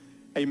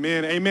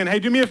Amen, amen. Hey,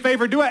 do me a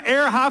favor, do an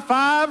air high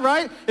five,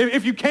 right?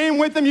 If you came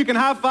with them, you can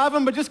high five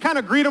them, but just kind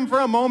of greet them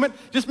for a moment.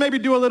 Just maybe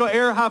do a little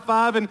air high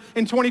five. And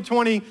in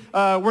 2020,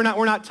 we're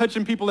not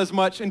touching people as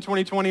much. In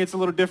 2020, it's a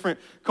little different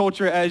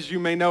culture, as you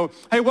may know.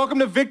 Hey, welcome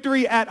to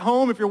Victory at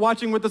Home. If you're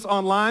watching with us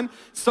online,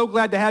 so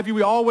glad to have you.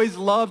 We always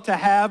love to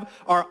have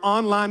our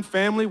online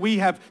family. We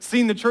have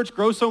seen the church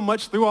grow so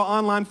much through our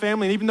online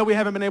family, and even though we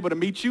haven't been able to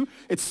meet you,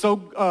 it's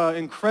so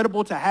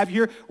incredible to have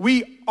here.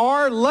 We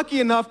are lucky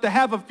enough to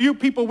have a few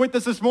people with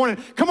us this morning.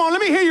 Come on, let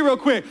me hear you real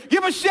quick.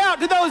 Give a shout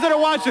to those that are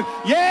watching.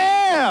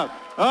 Yeah.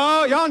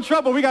 Oh, y'all in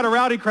trouble. We got a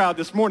rowdy crowd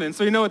this morning,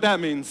 so you know what that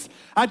means.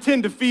 I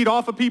tend to feed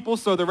off of people,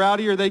 so the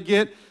rowdier they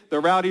get, the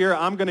rowdier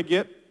I'm going to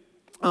get.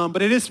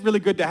 But it is really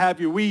good to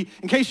have you.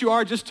 In case you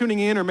are just tuning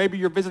in, or maybe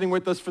you're visiting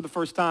with us for the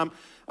first time,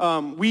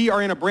 we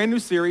are in a brand new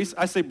series.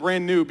 I say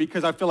brand new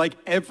because I feel like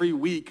every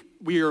week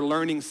we are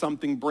learning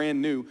something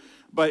brand new.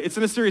 But it's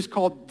in a series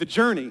called The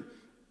Journey.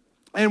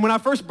 And when I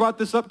first brought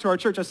this up to our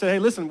church, I said, hey,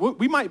 listen,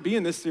 we might be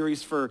in this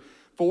series for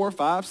 4,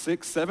 5,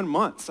 6, 7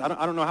 months. I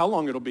don't know how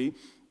long it'll be.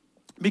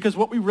 Because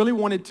what we really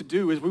wanted to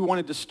do is we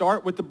wanted to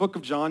start with the book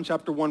of John,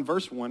 chapter 1,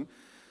 verse 1,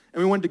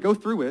 and we wanted to go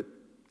through it,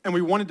 and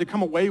we wanted to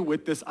come away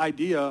with this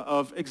idea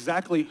of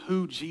exactly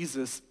who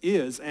Jesus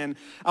is. And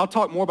I'll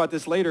talk more about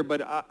this later,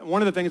 but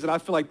one of the things that I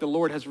feel like the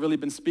Lord has really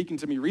been speaking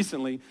to me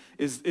recently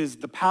is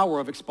the power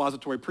of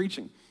expository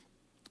preaching,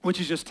 which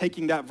is just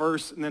taking that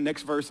verse and the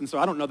next verse. And so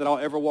I don't know that I'll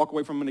ever walk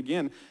away from it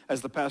again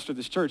as the pastor of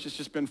this church. It's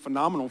just been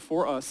phenomenal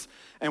for us,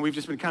 and we've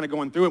just been kind of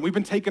going through it. We've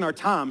been taking our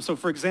time. So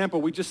for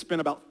example, we just spent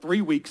about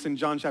 3 weeks in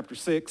John chapter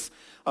 6.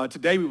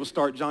 Today we will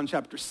start John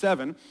chapter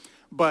 7.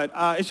 But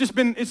it's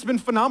been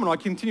phenomenal. I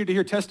continue to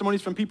hear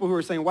testimonies from people who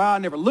are saying, wow, I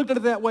never looked at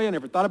it that way. I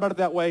never thought about it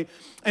that way.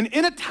 And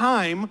in a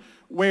time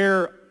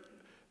where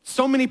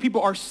so many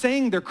people are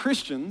saying they're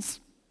Christians,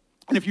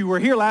 and if you were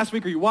here last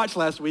week or you watched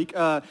last week,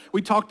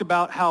 we talked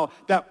about how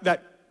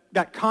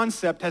that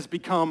concept has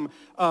become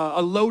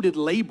a loaded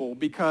label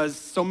because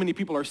so many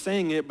people are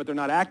saying it, but they're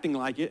not acting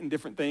like it and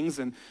different things.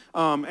 And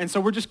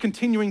so we're just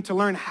continuing to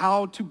learn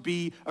how to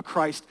be a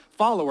Christ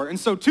follower. And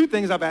so 2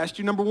 things I've asked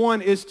you. Number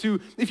 1 is to,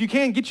 if you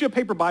can, get you a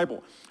paper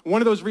Bible.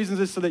 One of those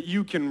reasons is so that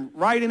you can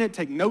write in it,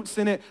 take notes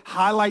in it,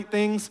 highlight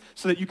things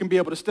so that you can be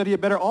able to study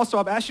it better. Also,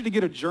 I've asked you to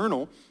get a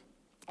journal.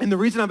 And the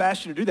reason I've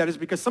asked you to do that is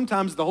because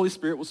sometimes the Holy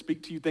Spirit will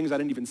speak to you things I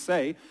didn't even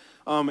say,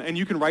 and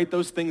you can write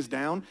those things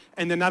down.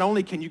 And then not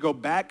only can you go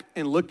back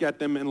and look at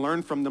them and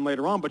learn from them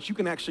later on, but you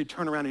can actually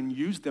turn around and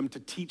use them to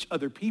teach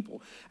other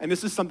people. And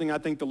this is something I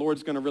think the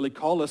Lord's going to really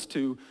call us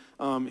to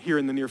here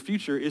in the near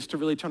future, is to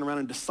really turn around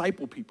and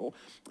disciple people.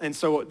 And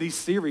so this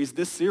series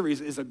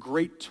is a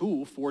great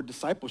tool for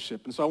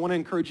discipleship. And so I want to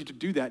encourage you to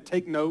do that.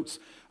 Take notes,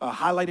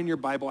 highlight in your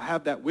Bible,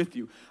 have that with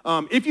you.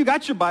 If you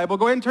got your Bible,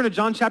 go ahead and turn to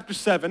John chapter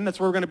 7. That's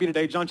where we're going to be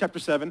today, John chapter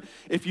 7.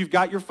 If you've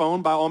got your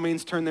phone, by all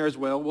means, turn there as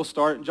well. We'll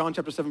start in John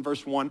chapter 7,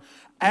 verse 1.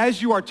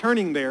 As you are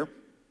turning there,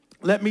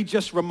 let me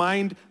just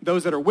remind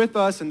those that are with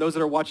us and those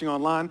that are watching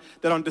online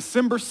that on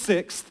December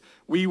 6th,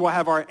 we will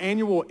have our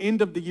annual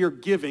end of the year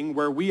giving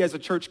where we as a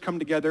church come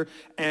together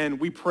and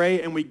we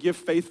pray and we give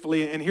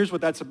faithfully. And here's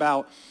what that's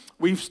about.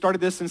 We've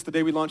started this since the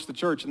day we launched the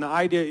church. And the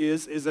idea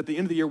is at the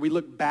end of the year, we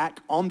look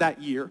back on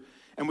that year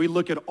and we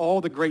look at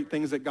all the great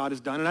things that God has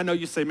done. And I know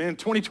you say, man,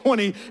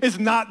 2020 is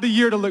not the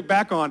year to look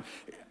back on.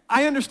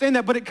 I understand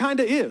that, but it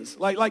kind of is.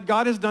 Like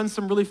God has done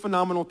some really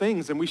phenomenal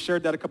things, and we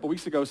shared that a couple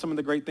weeks ago, some of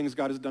the great things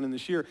God has done in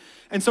this year.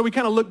 And so we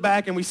kind of look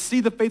back and we see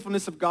the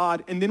faithfulness of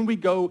God, and then we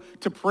go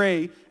to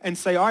pray and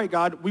say, all right,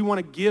 God, we want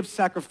to give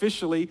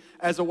sacrificially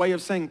as a way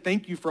of saying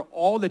thank you for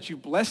all that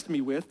you've blessed me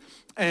with.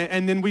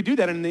 And then we do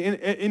that. And at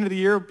the end of the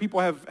year,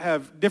 people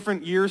have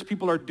different years.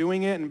 People are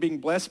doing it and being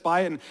blessed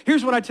by it. And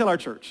here's what I tell our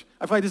church.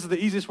 I feel like this is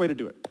the easiest way to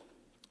do it.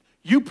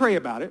 You pray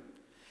about it.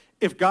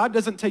 If God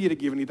doesn't tell you to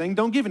give anything,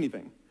 don't give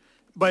anything.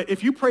 But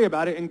if you pray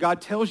about it and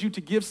God tells you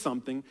to give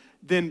something,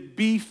 then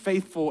be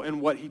faithful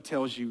in what he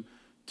tells you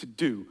to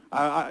do.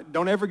 I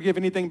don't ever give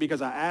anything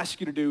because I ask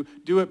you to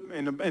do it,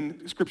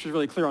 and Scripture is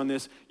really clear on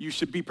this. You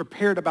should be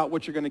prepared about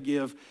what you're going to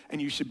give, and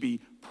you should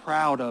be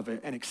proud of it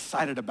and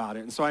excited about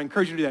it. And so I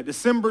encourage you to do that.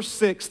 December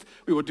 6th,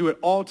 we will do it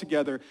all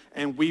together,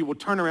 and we will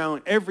turn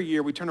around every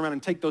year. We turn around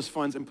and take those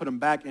funds and put them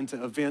back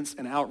into events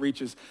and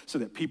outreaches so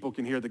that people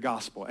can hear the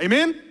gospel.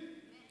 Amen?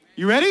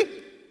 You ready?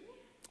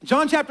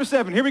 John chapter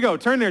 7, here we go.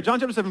 Turn there. John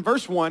chapter 7,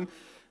 verse 1,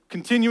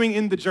 continuing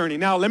in the journey.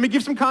 Now, let me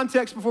give some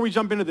context before we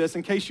jump into this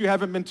in case you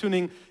haven't been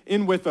tuning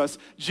in with us.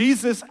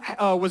 Jesus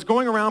was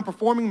going around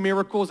performing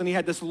miracles, and he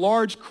had this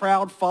large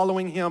crowd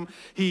following him.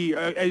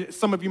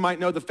 Some of you might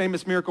know the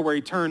famous miracle where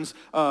he turns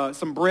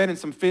some bread and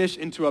some fish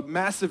into a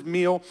massive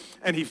meal,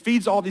 and he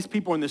feeds all these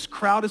people, and this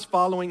crowd is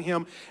following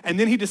him. And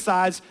then he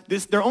decides,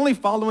 they're only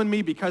following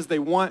me because they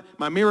want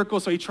my miracle,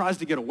 so he tries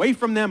to get away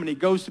from them, and he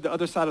goes to the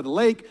other side of the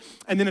lake,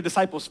 and then the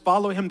disciples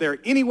follow him there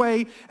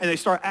anyway, and they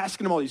start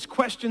asking him all these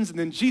questions, and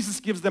then Jesus Jesus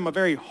gives them a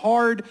very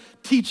hard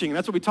teaching. And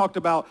that's what we talked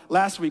about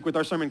last week with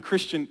our sermon,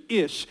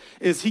 Christian-ish,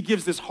 is he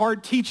gives this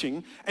hard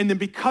teaching, and then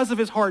because of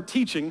his hard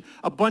teaching,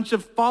 a bunch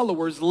of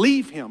followers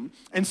leave him.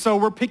 And so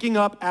we're picking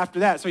up after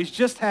that. So he's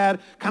just had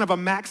kind of a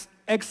max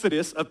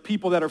exodus of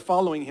people that are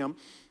following him.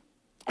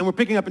 And we're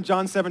picking up in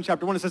John 7,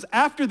 chapter 1. It says,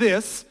 after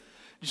this,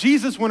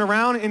 Jesus went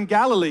around in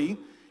Galilee,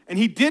 and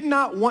he did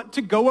not want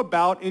to go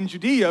about in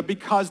Judea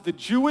because the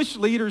Jewish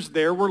leaders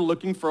there were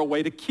looking for a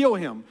way to kill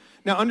him.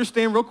 Now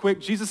understand real quick,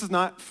 Jesus is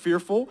not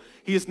fearful.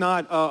 He is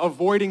not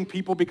avoiding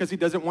people because he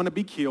doesn't want to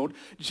be killed.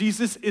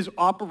 Jesus is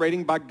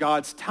operating by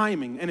God's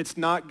timing, and it's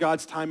not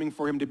God's timing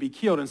for him to be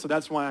killed. And so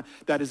that's why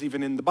that is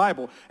even in the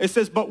Bible. It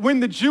says, but when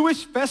the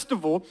Jewish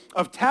festival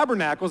of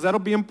tabernacles,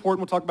 that'll be important,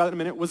 we'll talk about it in a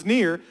minute, was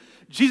near,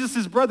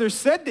 Jesus' brothers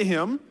said to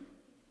him,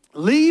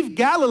 leave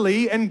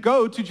Galilee and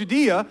go to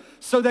Judea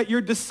so that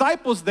your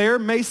disciples there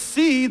may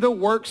see the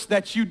works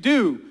that you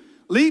do.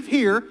 Leave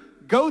here,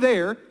 go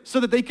there so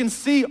that they can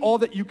see all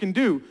that you can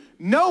do.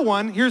 No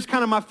one, here's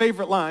kind of my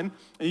favorite line,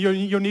 and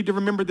you'll need to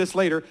remember this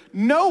later.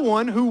 No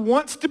one who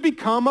wants to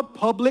become a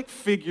public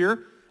figure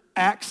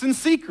acts in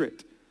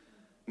secret.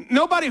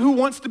 Nobody who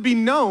wants to be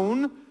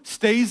known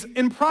stays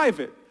in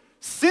private.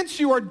 Since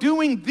you are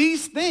doing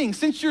these things,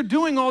 since you're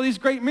doing all these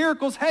great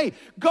miracles, hey,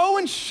 go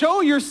and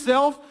show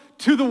yourself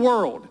to the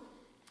world.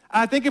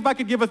 I think if I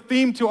could give a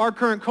theme to our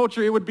current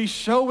culture, it would be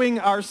showing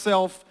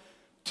ourselves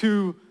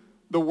to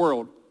the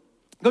world.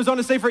 Goes on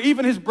to say, for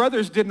even his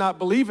brothers did not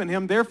believe in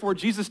him. Therefore,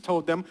 Jesus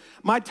told them,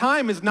 my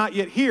time is not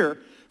yet here.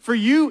 For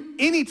you,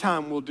 any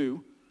time will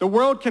do. The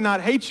world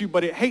cannot hate you,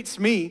 but it hates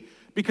me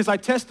because I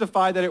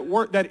testify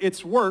that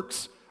its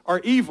works are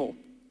evil.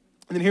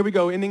 And then here we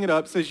go, ending it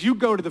up. It says, you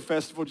go to the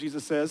festival,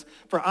 Jesus says,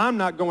 for I'm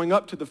not going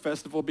up to the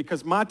festival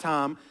because my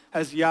time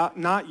has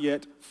not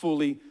yet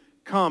fully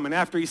come. And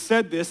after he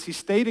said this, he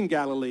stayed in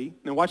Galilee.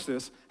 Now watch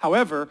this.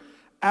 However,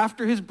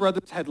 after his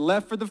brothers had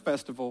left for the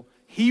festival,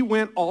 he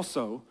went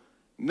also,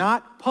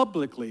 not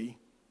publicly,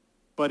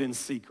 but in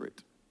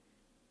secret.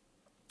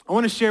 I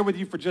want to share with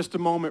you for just a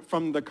moment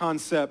from the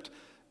concept,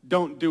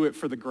 don't do it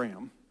for the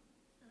gram.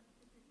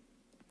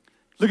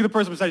 Look at the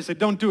person beside you and say,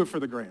 don't do it for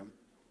the gram.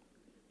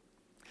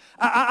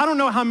 I don't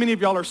know how many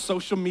of y'all are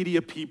social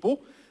media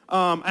people,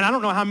 and I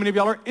don't know how many of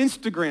y'all are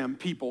Instagram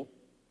people.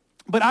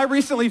 But I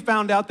recently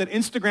found out that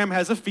Instagram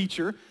has a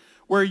feature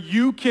where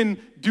you can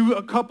do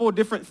a couple of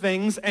different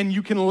things and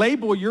you can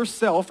label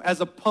yourself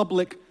as a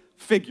public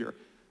figure.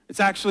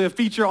 It's actually a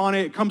feature on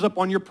it. It comes up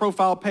on your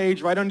profile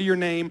page right under your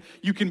name.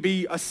 You can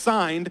be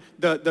assigned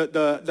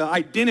the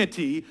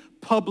identity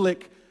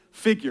public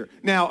figure.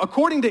 Now,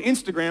 according to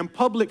Instagram,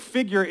 public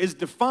figure is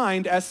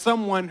defined as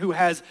someone who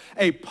has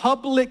a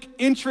public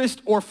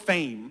interest or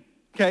fame,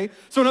 okay?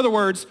 So in other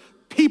words,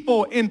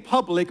 people in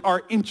public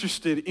are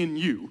interested in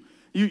you.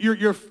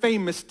 You're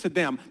famous to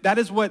them. That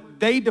is what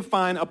they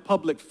define a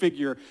public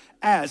figure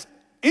as.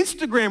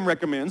 Instagram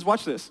recommends,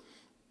 watch this,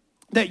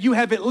 that you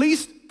have at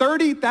least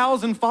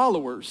 30,000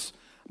 followers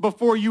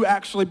before you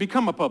actually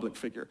become a public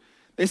figure.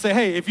 They say,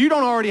 hey, if you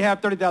don't already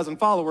have 30,000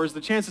 followers,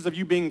 the chances of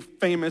you being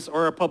famous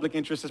or a public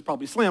interest is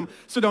probably slim,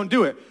 so don't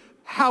do it.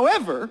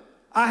 However,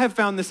 I have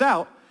found this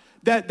out,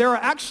 that there are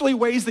actually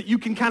ways that you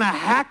can kind of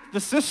hack the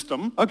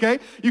system, okay?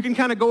 You can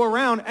kind of go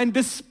around, and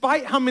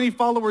despite how many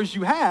followers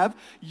you have,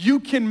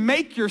 you can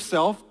make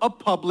yourself a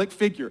public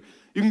figure.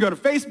 You can go to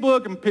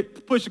Facebook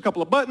and push a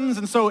couple of buttons,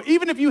 and so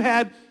even if you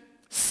had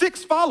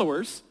 6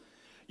 followers,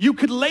 you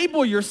could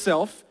label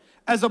yourself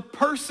as a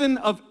person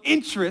of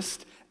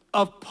interest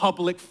of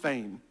public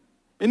fame.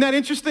 Isn't that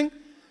interesting?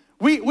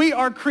 We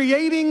are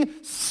creating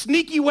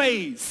sneaky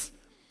ways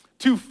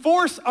to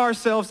force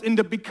ourselves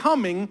into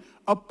becoming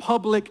a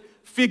public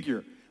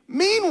figure.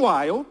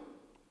 Meanwhile,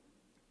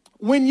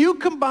 when you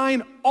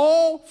combine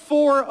all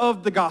 4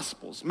 of the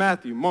Gospels,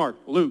 Matthew, Mark,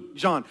 Luke,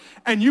 John,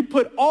 and you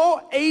put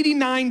all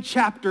 89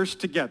 chapters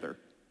together,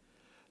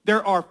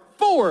 there are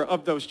 4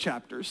 of those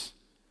chapters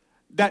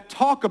that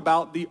talk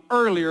about the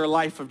earlier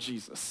life of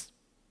Jesus.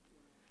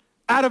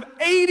 Out of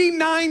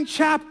 89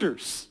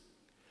 chapters,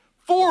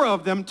 4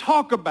 of them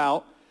talk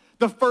about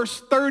the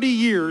first 30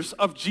 years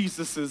of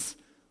Jesus'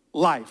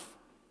 life.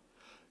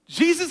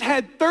 Jesus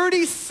had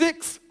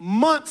 36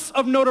 months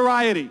of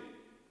notoriety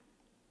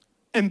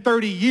and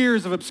 30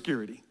 years of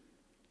obscurity.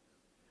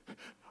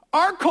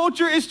 Our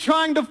culture is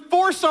trying to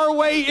force our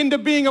way into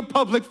being a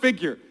public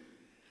figure.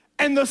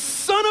 And the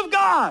Son of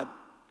God,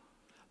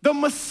 the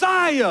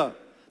Messiah,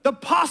 the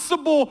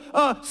possible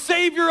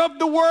Savior of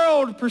the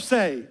world, per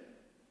se,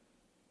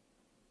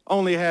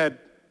 only had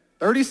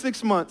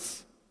 36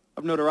 months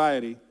of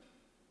notoriety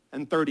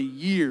and 30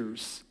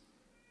 years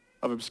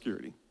of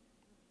obscurity.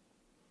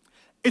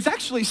 It's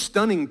actually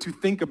stunning to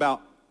think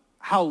about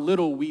how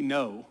little we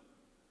know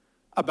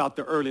about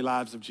the early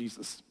lives of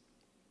Jesus.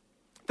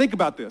 Think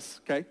about this,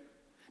 okay?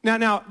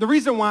 Now, the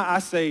reason why I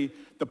say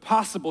the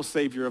possible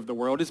Savior of the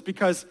world is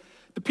because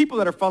the people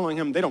that are following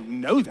him, they don't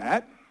know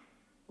that,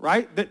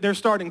 right? They're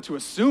starting to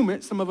assume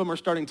it. Some of them are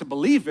starting to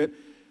believe it,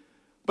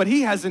 but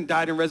he hasn't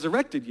died and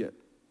resurrected yet.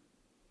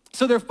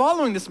 So they're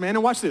following this man,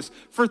 and watch this.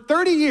 For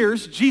 30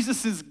 years,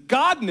 Jesus'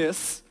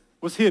 godness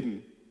was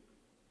hidden.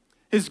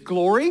 His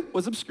glory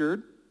was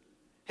obscured.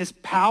 His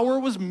power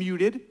was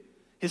muted.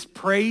 His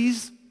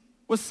praise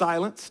was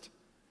silenced.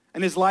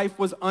 And his life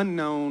was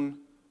unknown,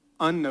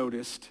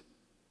 unnoticed,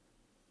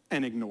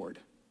 and ignored.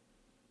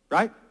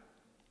 Right?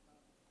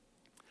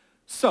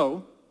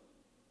 So,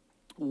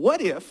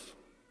 what if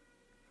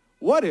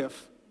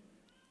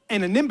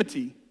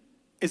anonymity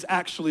is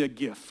actually a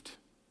gift?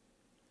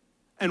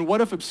 And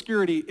what if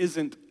obscurity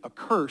isn't a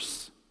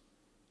curse,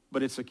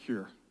 but it's a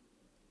cure?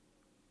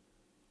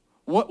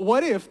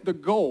 What if the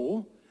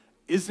goal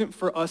isn't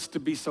for us to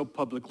be so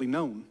publicly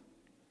known?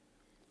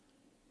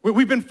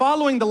 We've been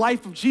following the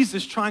life of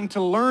Jesus, trying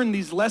to learn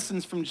these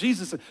lessons from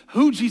Jesus, and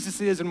who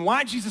Jesus is and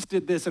why Jesus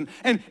did this. And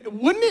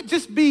wouldn't it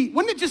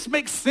just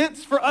make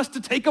sense for us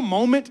to take a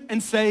moment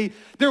and say,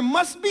 there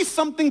must be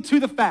something to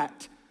the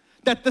fact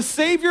that the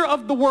Savior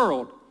of the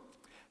world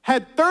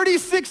had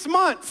 36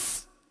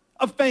 months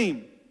of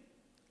fame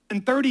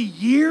and 30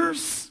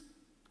 years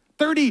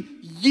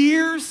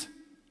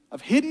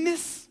of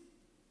hiddenness?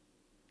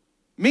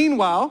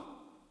 Meanwhile,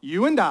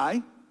 you and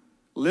I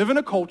live in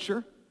a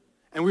culture,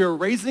 and we are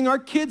raising our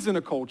kids in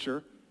a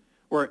culture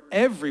where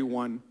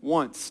everyone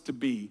wants to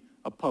be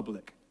a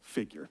public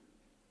figure.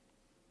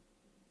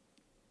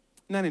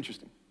 Isn't that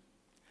interesting?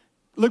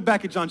 Look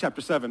back at John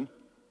chapter 7,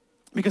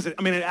 because it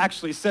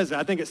actually says it.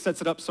 I think it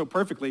sets it up so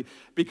perfectly,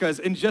 because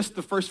in just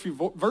the first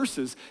few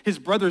verses, his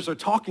brothers are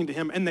talking to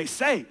him, and they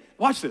say,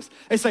 watch this,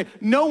 they say,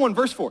 no one,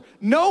 verse 4,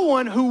 no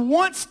one who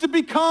wants to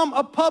become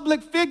a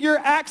public figure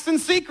acts in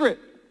secret.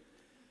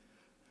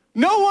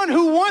 No one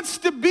who wants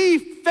to be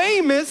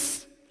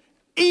famous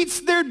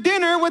eats their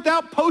dinner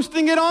without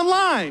posting it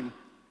online.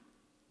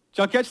 Did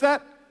y'all catch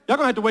that? Y'all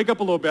gonna have to wake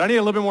up a little bit. I need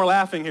a little bit more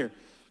laughing here.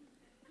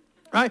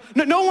 Right?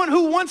 No one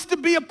who wants to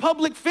be a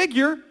public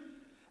figure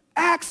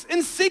acts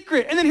in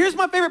secret. And then here's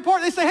my favorite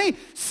part. They say, hey,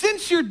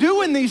 since you're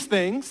doing these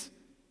things,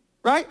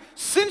 right?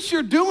 Since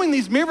you're doing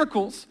these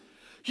miracles,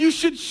 you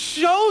should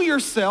show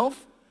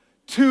yourself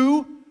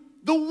to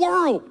the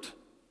world.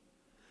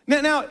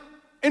 Now,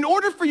 in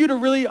order for you to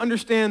really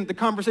understand the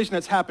conversation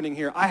that's happening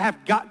here, I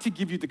have got to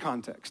give you the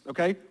context,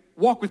 okay?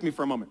 Walk with me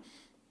for a moment.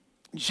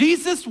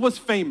 Jesus was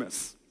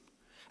famous.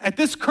 At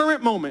this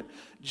current moment,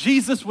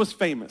 Jesus was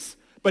famous.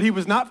 But he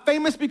was not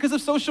famous because of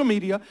social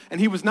media,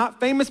 and he was not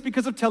famous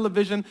because of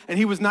television, and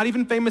he was not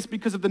even famous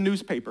because of the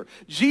newspaper.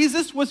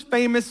 Jesus was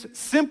famous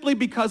simply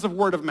because of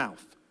word of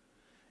mouth.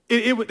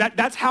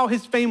 That's how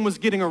his fame was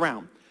getting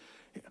around.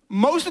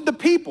 Most of the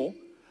people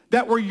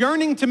that were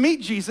yearning to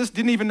meet Jesus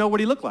didn't even know what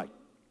he looked like,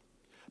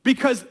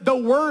 because the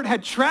word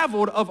had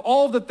traveled of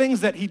all the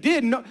things that he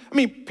did.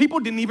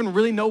 People didn't even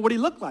really know what he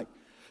looked like.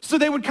 So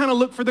they would kind of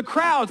look for the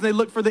crowds, and they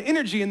looked for the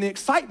energy and the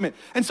excitement.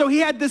 And so he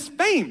had this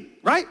fame,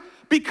 right?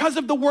 Because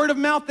of the word of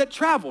mouth that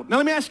traveled. Now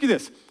let me ask you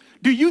this.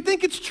 Do you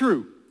think it's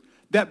true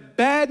that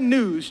bad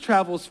news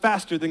travels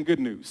faster than good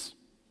news?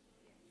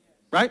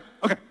 Right?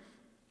 Okay.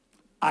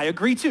 I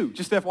agree too,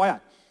 just FYI.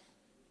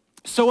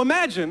 So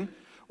imagine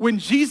when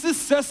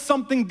Jesus says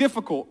something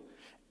difficult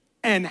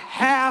and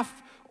half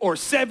or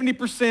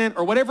 70%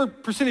 or whatever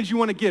percentage you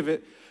want to give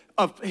it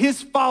of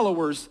his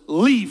followers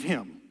leave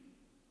him.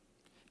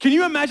 Can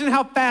you imagine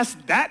how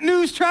fast that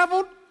news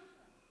traveled?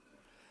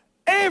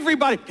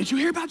 Everybody, did you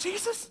hear about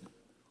Jesus?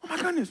 Oh my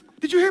goodness,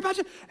 did you hear about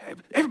Jesus?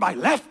 Everybody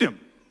left him.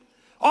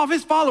 All of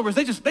his followers,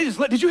 they just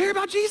let, did you hear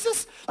about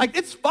Jesus? Like,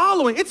 it's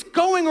following, it's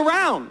going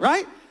around,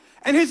 right?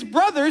 And his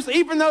brothers,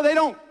 even though they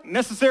don't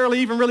necessarily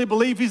even really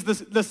believe he's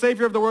the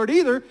Savior of the world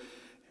either,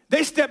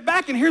 they step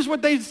back, and here's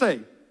what they say.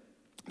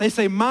 They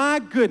say, my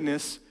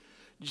goodness,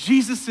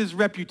 Jesus'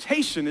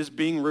 reputation is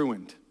being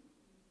ruined,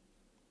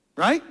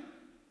 right?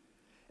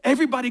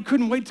 Everybody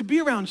couldn't wait to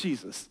be around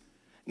Jesus.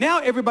 Now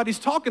everybody's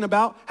talking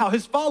about how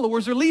his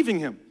followers are leaving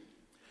him.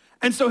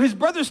 And so his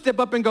brothers step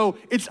up and go,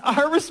 it's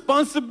our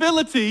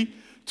responsibility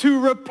to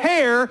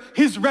repair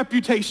his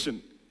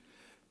reputation.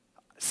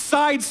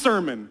 Side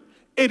sermon,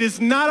 it is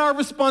not our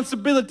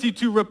responsibility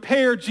to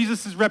repair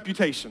Jesus'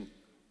 reputation.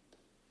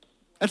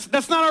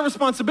 That's not our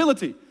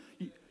responsibility.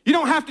 You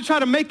don't have to try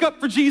to make up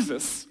for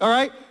Jesus, all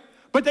right?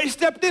 But they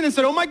stepped in and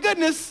said, oh my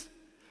goodness,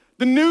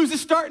 the news is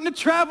starting to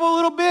travel a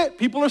little bit.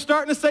 People are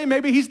starting to say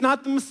maybe he's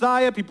not the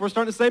Messiah. People are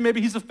starting to say maybe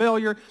he's a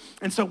failure.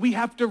 And so we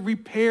have to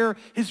repair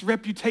his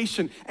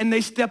reputation. And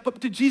they step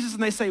up to Jesus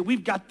and they say,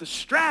 we've got the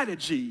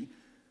strategy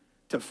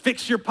to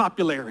fix your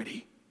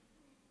popularity.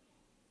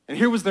 And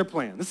here was their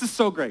plan. This is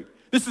so great.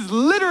 This is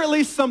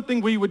literally something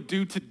we would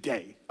do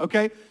today,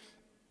 okay?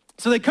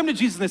 So they come to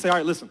Jesus and they say, all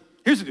right, listen,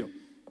 here's the deal.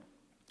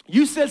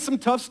 You said some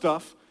tough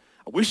stuff.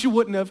 I wish you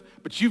wouldn't have,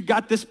 but you've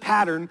got this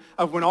pattern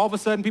of when all of a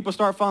sudden people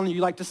start following you,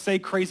 you like to say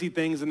crazy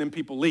things and then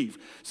people leave.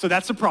 So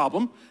that's a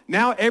problem.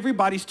 Now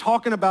everybody's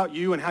talking about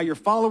you and how your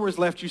followers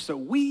left you, so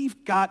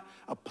we've got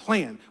a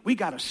plan. We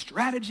got a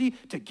strategy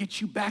to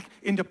get you back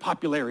into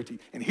popularity.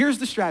 And here's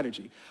the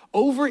strategy.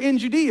 Over in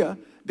Judea,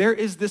 there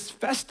is this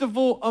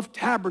festival of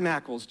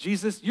tabernacles.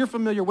 Jesus, you're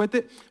familiar with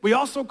it. We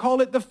also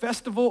call it the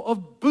festival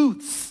of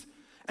booths.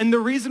 And the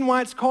reason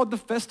why it's called the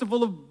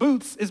Festival of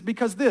Booths is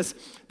because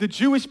the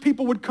Jewish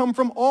people would come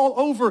from all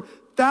over,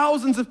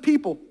 thousands of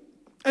people,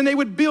 and they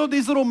would build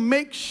these little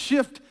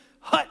makeshift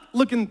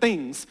hut-looking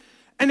things.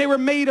 And they were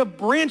made of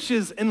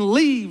branches and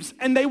leaves,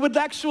 and they would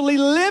actually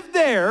live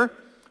there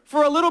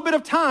for a little bit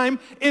of time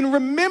in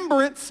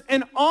remembrance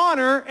and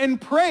honor and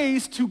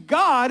praise to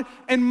God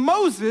and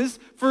Moses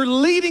for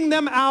leading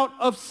them out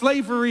of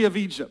slavery of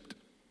Egypt.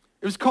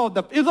 It was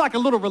like a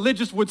little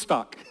religious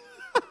Woodstock,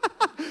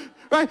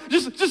 right?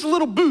 Just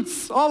little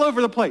booths all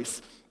over the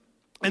place.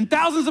 And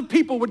thousands of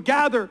people would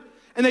gather,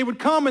 and they would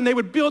come and they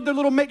would build their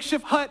little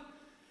makeshift hut,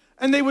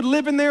 and they would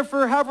live in there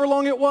for however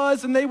long it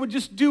was, and they would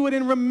just do it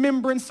in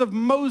remembrance of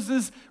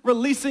Moses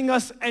releasing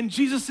us. And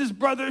Jesus'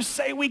 brothers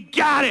say, we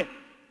got it.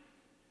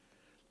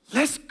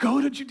 Let's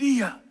go to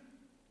Judea,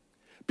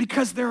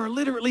 because there are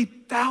literally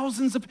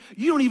thousands of,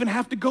 you don't even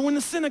have to go in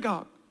the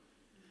synagogue.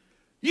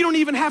 You don't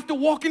even have to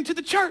walk into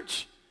the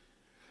church.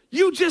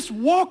 You just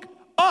walk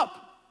up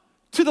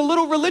to the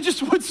little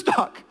religious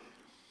Woodstock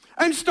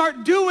and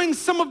start doing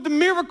some of the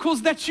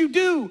miracles that you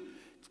do.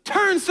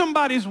 Turn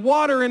somebody's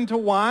water into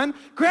wine,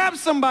 grab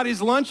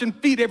somebody's lunch and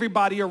feed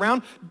everybody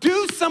around,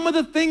 do some of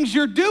the things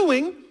you're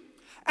doing,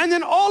 and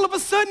then all of a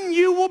sudden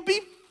you will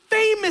be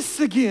famous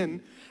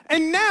again.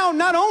 And now,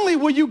 not only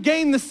will you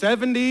gain the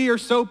 70 or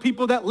so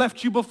people that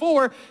left you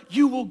before,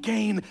 you will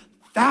gain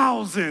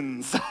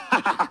thousands.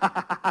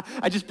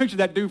 I just pictured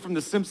that dude from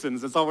The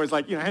Simpsons. It's always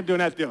like, doing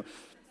that deal.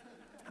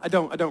 I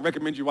don't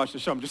recommend you watch the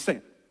show. I'm just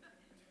saying.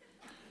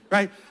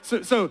 Right?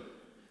 So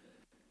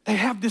they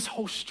have this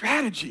whole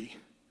strategy.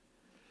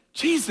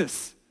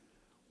 Jesus,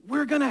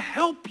 we're going to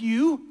help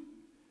you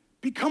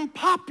become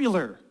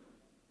popular.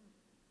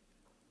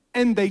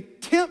 And they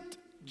tempt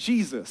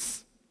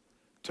Jesus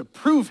to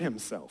prove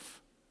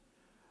himself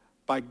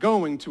by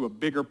going to a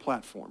bigger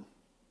platform.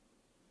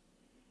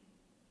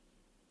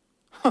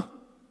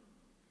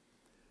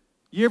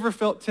 You ever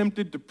felt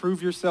tempted to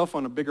prove yourself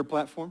on a bigger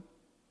platform?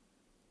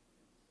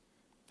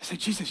 I said,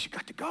 Jesus, you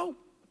got to go.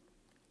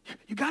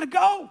 You got to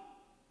go.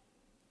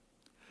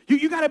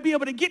 You got to be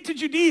able to get to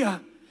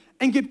Judea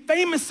and get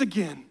famous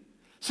again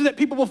so that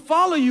people will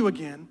follow you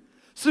again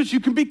so that you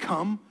can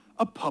become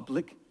a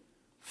public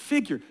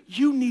figure.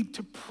 You need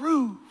to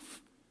prove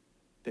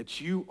that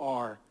you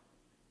are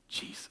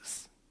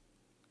Jesus.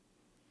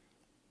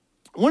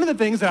 One of the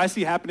things that I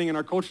see happening in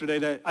our culture today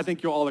that I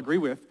think you'll all agree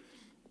with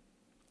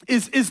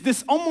is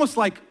this almost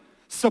like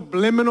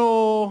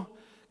subliminal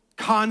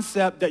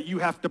concept that you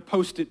have to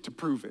post it to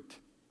prove it.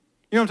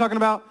 You know what I'm talking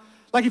about?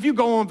 Like if you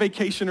go on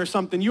vacation or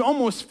something, you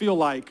almost feel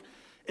like,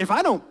 if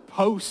I don't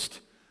post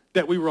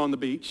that we were on the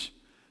beach,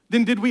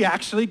 then did we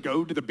actually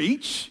go to the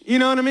beach? You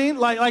know what I mean?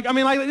 Like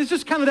it's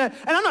just kind of that.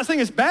 And I'm not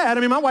saying it's bad.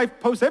 I mean, my wife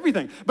posts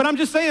everything. But I'm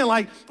just saying,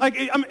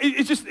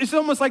 it's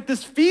almost like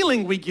this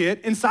feeling we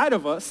get inside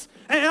of us.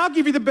 And I'll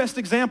give you the best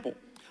example.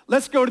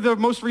 Let's go to the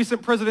most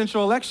recent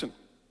presidential election.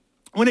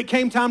 When it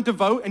came time to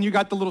vote and you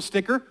got the little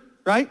sticker,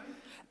 right?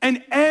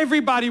 And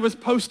everybody was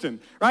posting,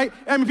 right?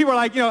 I mean, people were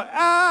like,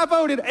 I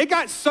voted. It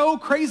got so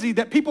crazy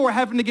that people were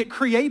having to get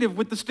creative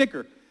with the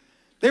sticker.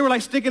 They were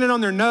like sticking it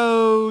on their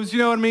nose, you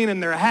know what I mean,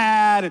 and their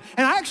hat. And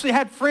I actually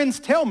had friends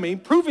tell me,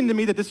 proving to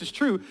me that this is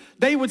true,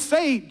 they would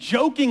say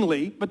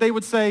jokingly, but they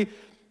would say,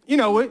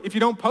 if you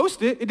don't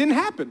post it, it didn't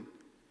happen.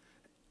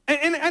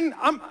 And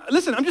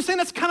listen, I'm just saying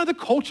that's kind of the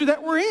culture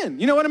that we're in.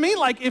 You know what I mean?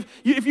 Like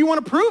if you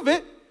want to prove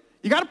it,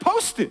 you got to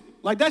post it.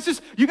 Like that's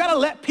just, you got to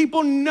let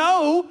people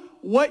know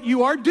what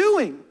you are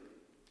doing.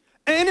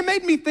 And it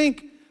made me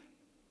think,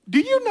 do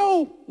you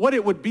know what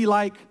it would be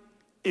like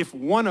if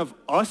one of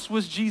us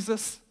was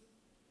Jesus?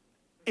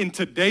 In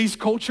today's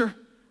culture,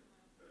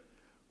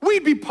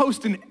 we'd be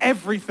posting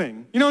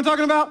everything. You know what I'm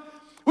talking about?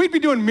 We'd be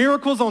doing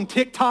miracles on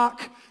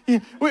TikTok.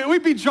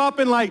 We'd be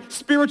dropping like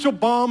spiritual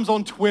bombs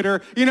on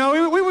Twitter.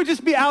 We would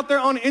just be out there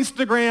on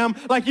Instagram.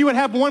 Like you would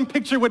have one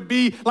picture would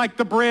be like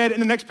the bread and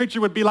the next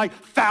picture would be like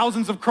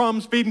thousands of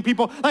crumbs feeding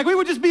people. Like we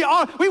would just be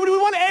we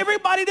want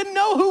everybody to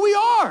know who we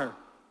are.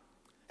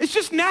 It's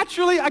just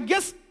naturally, I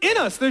guess, in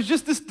us. There's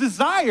just this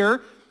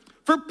desire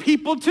for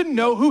people to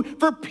know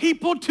for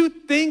people to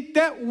think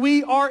that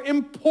we are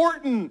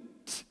important.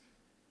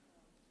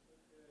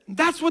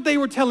 That's what they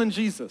were telling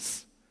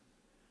Jesus.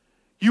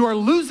 You are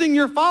losing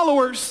your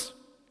followers.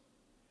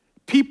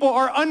 People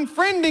are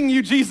unfriending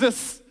you,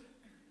 Jesus.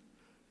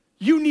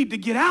 You need to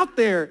get out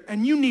there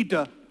and you need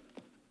to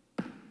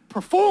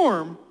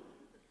perform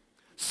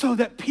so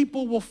that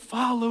people will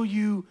follow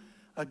you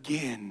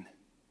again.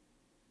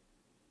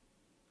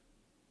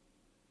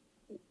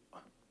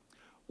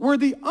 Were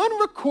the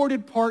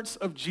unrecorded parts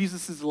of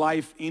Jesus'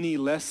 life any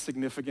less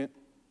significant?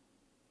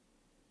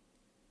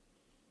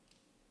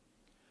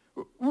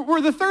 Were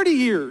the 30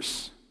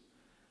 years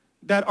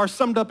that are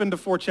summed up into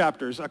 4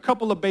 chapters, a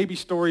couple of baby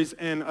stories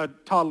and a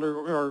toddler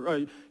or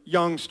a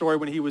young story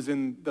when he was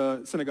in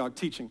the synagogue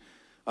teaching,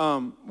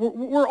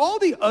 were all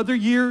the other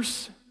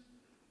years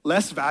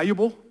less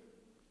valuable?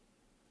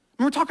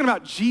 I mean, we're talking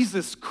about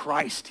Jesus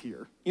Christ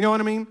here. You know what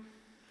I mean?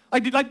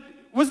 Like,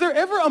 was there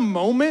ever a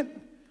moment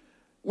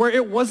where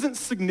it wasn't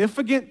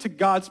significant to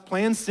God's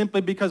plan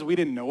simply because we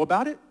didn't know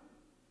about it?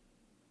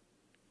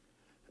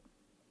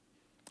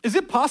 Is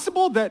it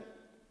possible that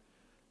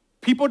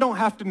people don't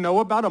have to know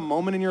about a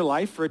moment in your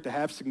life for it to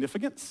have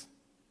significance?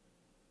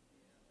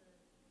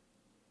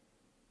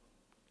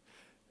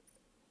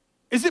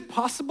 Is it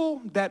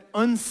possible that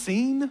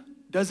unseen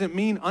doesn't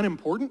mean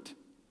unimportant?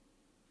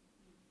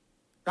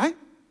 Right?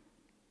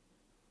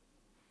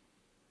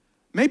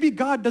 Maybe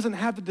God doesn't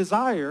have the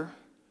desire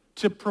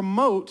to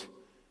promote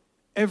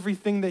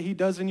everything that he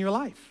does in your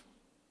life.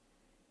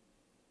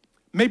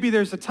 Maybe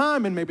there's a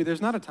time and maybe there's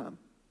not a time.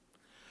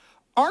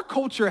 Our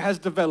culture has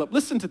developed,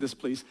 listen to this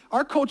please,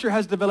 our culture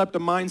has developed a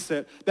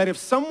mindset that if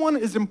someone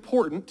is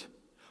important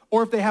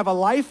or if they have a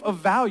life of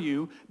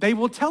value, they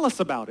will tell us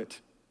about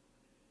it.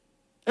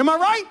 Am I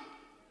right?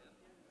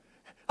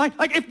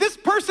 Like if this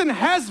person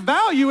has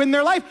value in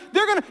their life,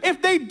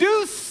 if they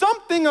do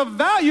something of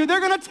value, they're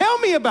gonna tell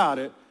me about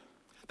it.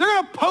 They're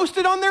gonna post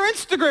it on their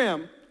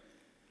Instagram.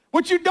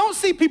 What you don't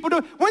see people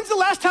do, when's the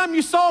last time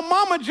you saw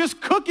mama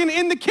just cooking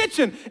in the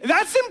kitchen?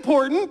 That's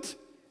important,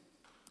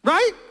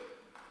 right?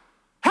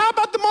 How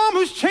about the mom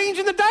who's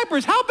changing the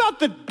diapers? How about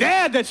the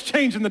dad that's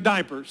changing the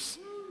diapers?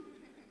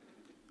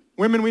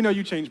 Women, we know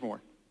you change more.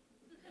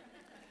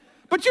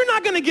 But you're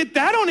not gonna get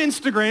that on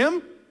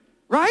Instagram,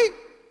 right?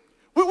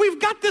 We've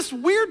got this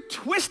weird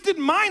twisted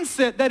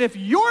mindset that if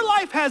your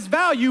life has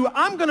value,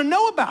 I'm gonna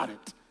know about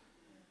it.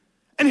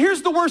 And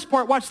here's the worst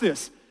part, watch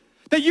this.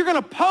 That you're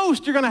gonna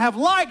post, you're gonna have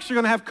likes, you're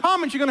gonna have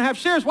comments, you're gonna have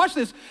shares, watch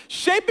this.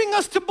 Shaping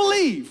us to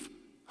believe,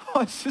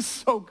 oh, it's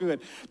just so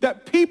good,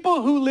 that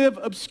people who live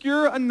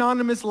obscure,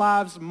 anonymous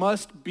lives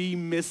must be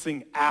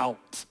missing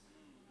out.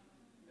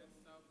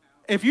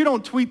 If you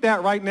don't tweet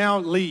that right now,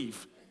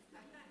 leave.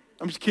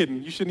 I'm just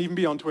kidding, you shouldn't even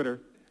be on Twitter.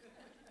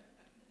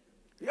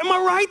 Am I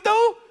right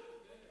though?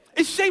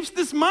 It shapes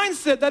this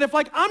mindset that if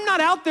I'm not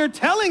out there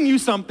telling you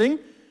something,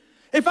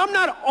 if I'm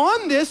not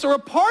on this or a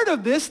part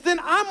of this, then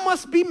I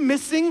must be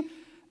missing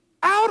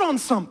out on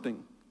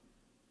something.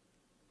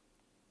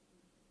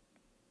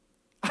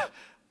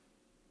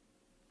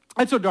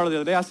 I told Darla the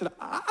other day, I said,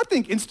 I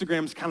think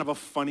Instagram's kind of a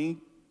funny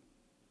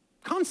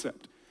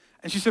concept.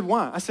 And she said,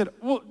 why? I said,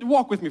 well,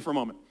 walk with me for a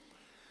moment.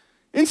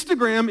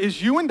 Instagram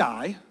is you and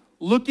I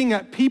looking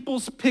at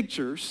people's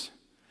pictures,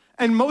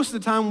 and most of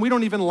the time we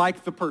don't even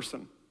like the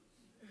person.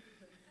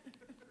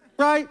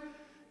 Right?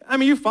 I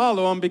mean, you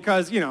follow them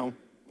because, you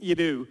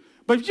do.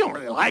 But you don't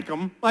really like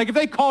them. Like if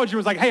they called you and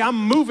was like, hey,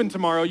 I'm moving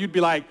tomorrow, you'd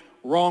be like,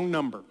 wrong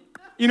number.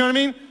 You know what I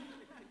mean?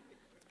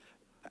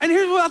 And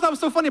here's what I thought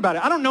was so funny about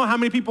it. I don't know how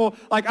many people,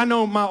 I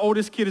know my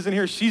oldest kid is in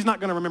here. She's not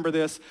going to remember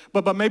this,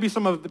 but maybe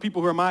some of the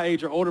people who are my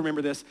age or older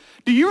remember this.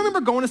 Do you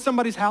remember going to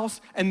somebody's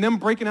house and them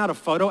breaking out a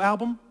photo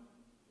album?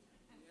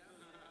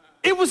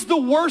 It was the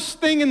worst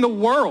thing in the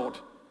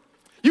world.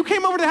 You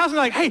came over to the house and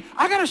like, hey,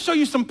 I got to show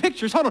you some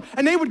pictures. Hold on.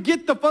 And they would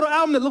get the photo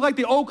album that looked like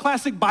the old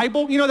classic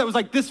Bible, that was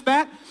like this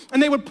fat.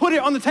 And they would put it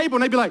on the table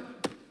and they'd be like,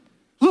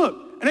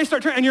 look. And they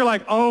start turning, and you're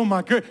like, oh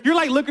my God. You're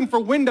like looking for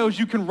windows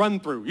you can run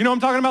through. You know what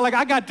I'm talking about? Like,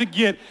 I got to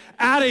get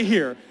out of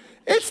here.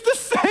 It's the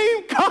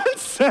same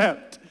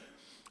concept.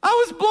 I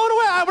was blown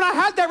away. When I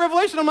had that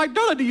revelation, I'm like,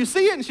 Darla, do you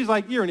see it? And she's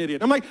like, you're an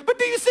idiot. I'm like, but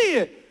do you see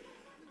it?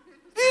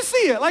 Do you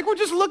see it? Like, we're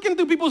just looking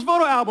through people's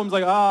photo albums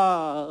like,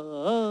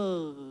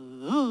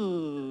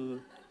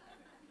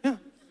 yeah.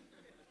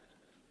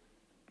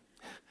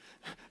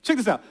 Check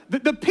this out.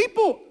 The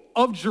people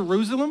of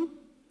Jerusalem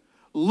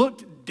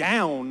looked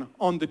down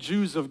on the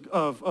Jews of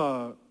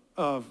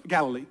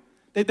Galilee.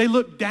 They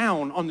looked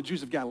down on the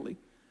Jews of Galilee.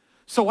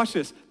 So watch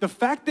this. The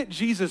fact that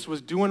Jesus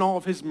was doing all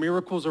of his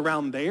miracles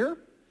around there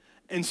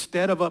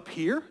instead of up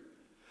here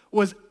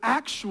was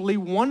actually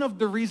one of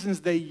the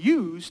reasons they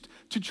used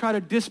to try to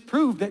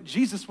disprove that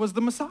Jesus was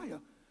the Messiah.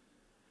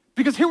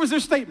 Because here was their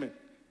statement.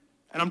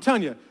 And I'm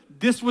telling you,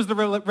 this was the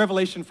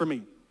revelation for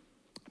me.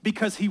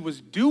 Because he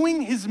was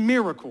doing his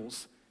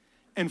miracles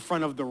in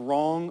front of the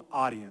wrong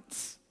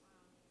audience.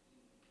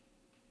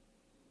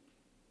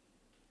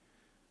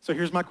 So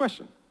here's my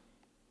question.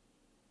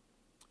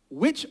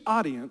 Which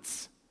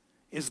audience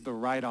is the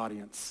right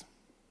audience?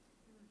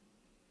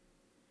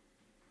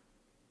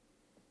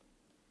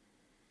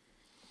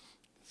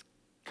 It's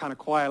kind of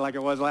quiet like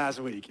it was last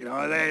week,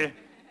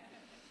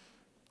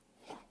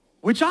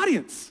 Which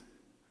audience?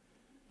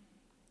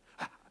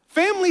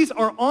 Families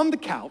are on the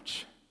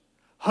couch,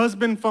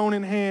 husband phone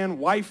in hand,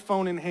 wife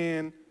phone in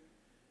hand,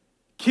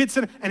 kids,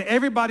 and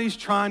everybody's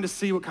trying to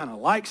see what kind of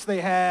likes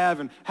they have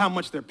and how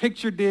much their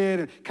picture did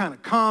and kind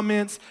of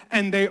comments,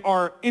 and they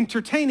are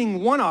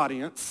entertaining one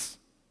audience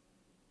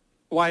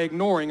while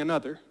ignoring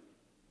another.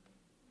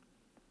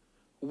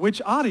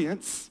 Which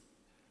audience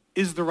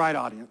is the right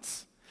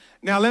audience?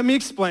 Now, let me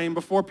explain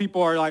before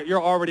people are like,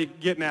 you're already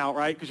getting out,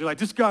 right? Because you're like,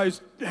 this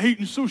guy's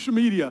hating social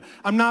media.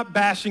 I'm not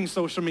bashing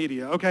social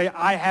media, okay?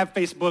 I have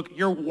Facebook.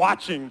 You're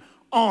watching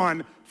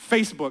on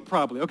Facebook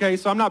probably, okay?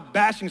 So I'm not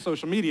bashing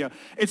social media.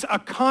 It's a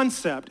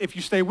concept. If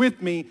you stay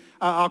with me,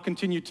 I'll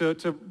continue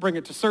to bring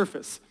it to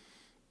surface.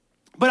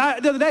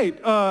 But the other day,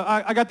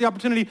 I got the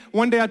opportunity.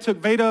 One day I took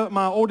Veda,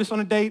 my oldest, on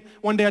a date.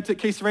 One day I took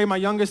Casey Ray, my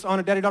youngest, on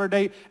a daddy-daughter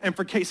date. And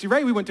for Casey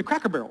Ray, we went to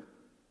Cracker Barrel.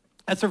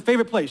 That's her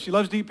favorite place. She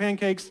loves to eat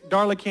pancakes.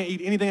 Darla can't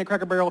eat anything at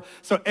Cracker Barrel.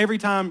 So every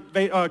time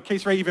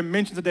Casey Ray even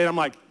mentions a date, I'm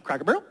like,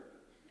 Cracker Barrel?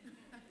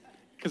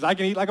 Because I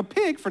can eat like a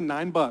pig for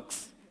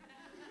 $9.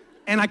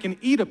 And I can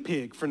eat a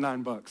pig for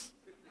 $9.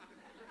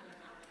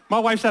 My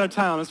wife's out of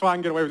town. That's why I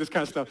can get away with this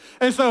kind of stuff.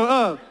 And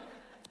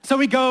so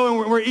we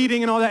go and we're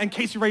eating and all that, and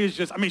Casey Ray is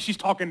just, she's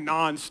talking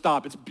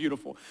nonstop. It's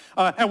beautiful.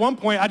 At one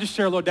point, I just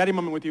share a little daddy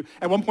moment with you.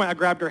 At one point, I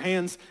grabbed her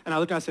hands, and I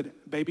looked and I said,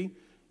 baby,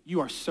 you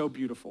are so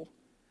beautiful.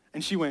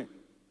 And she went,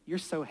 you're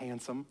so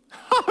handsome.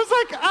 I was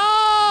like,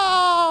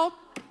 oh,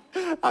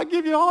 I'll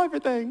give you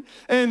everything.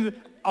 And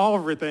all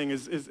everything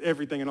is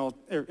everything and all.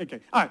 Okay,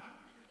 all right.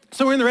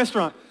 So we're in the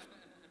restaurant,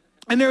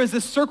 and there is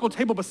this circle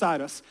table beside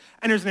us,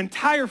 and there's an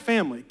entire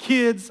family,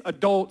 kids,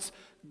 adults,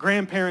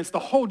 grandparents, the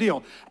whole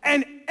deal.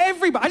 And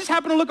everybody, I just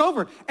happened to look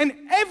over, and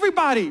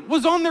everybody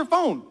was on their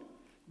phone.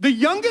 The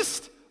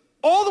youngest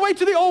all the way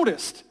to the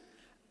oldest.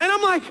 And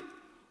I'm like,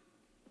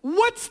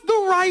 what's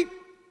the right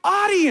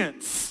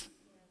audience?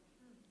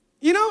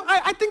 You know,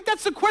 I think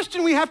that's the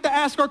question we have to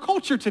ask our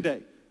culture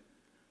today.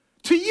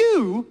 To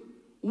you,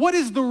 what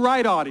is the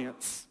right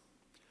audience?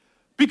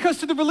 Because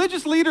to the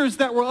religious leaders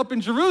that were up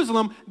in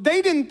Jerusalem,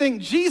 they didn't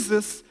think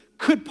Jesus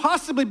could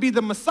possibly be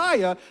the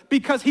Messiah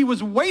because he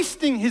was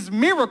wasting his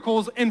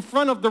miracles in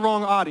front of the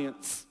wrong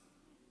audience.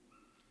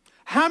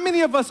 How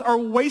many of us are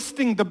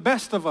wasting the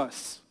best of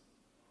us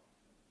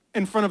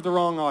in front of the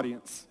wrong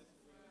audience?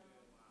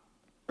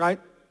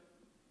 Right?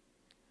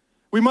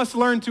 We must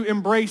learn to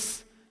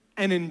embrace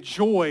and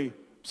enjoy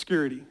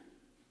obscurity.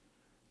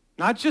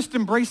 Not just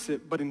embrace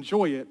it, but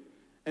enjoy it.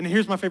 And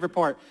here's my favorite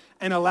part.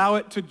 And allow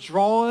it to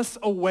draw us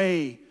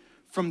away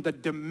from the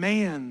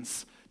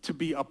demands to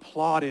be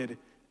applauded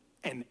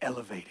and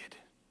elevated.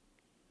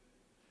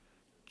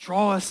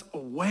 Draw us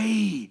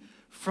away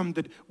from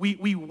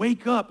we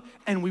wake up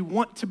and we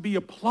want to be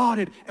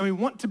applauded and we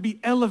want to be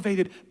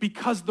elevated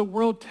because the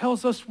world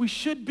tells us we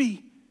should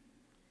be.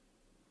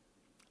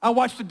 I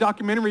watched a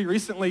documentary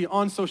recently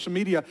on social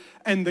media,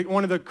 and he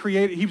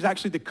was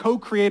actually the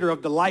co-creator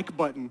of the like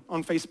button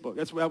on Facebook.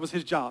 That was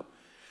his job.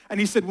 And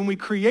he said, when we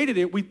created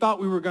it, we thought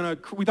we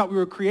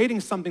were creating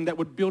something that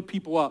would build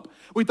people up.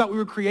 We thought we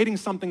were creating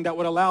something that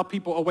would allow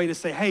people a way to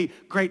say, hey,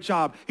 great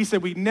job. He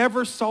said, we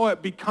never saw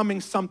it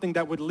becoming something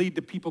that would lead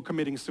to people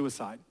committing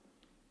suicide.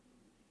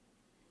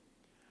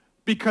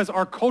 Because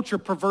our culture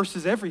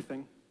perverses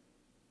everything.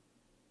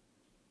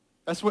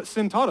 That's what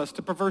sin taught us,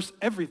 to perverse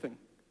everything.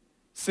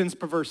 Sin's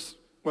perverse.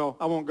 Well,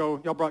 I won't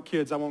go, y'all brought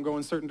kids, I won't go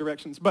in certain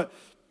directions, but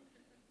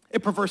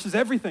it perverses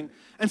everything.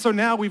 And so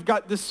now we've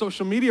got this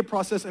social media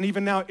process, and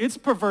even now it's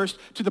perverse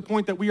to the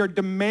point that we are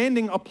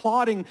demanding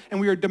applauding,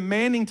 and we are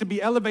demanding to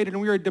be elevated,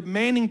 and we are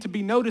demanding to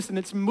be noticed, and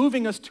it's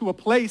moving us to a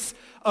place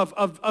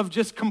of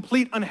just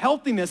complete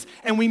unhealthiness,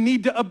 and we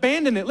need to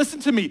abandon it. Listen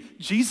to me.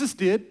 Jesus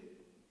did.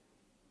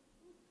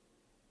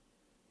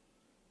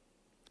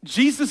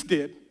 Jesus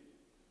did.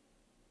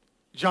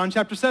 John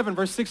chapter 7,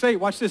 verse 6-8,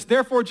 watch this.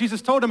 Therefore,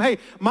 Jesus told him, hey,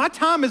 my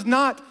time is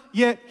not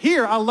yet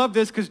here. I love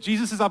this because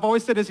Jesus I've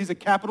always said this, he's a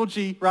capital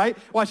G, right?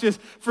 Watch this.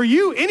 For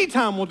you, any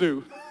time will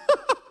do.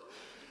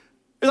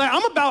 It's like,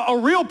 I'm about a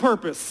real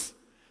purpose.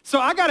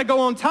 So I got to go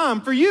on time.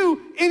 For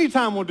you, any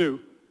time will do.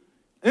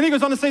 And then he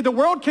goes on to say, the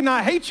world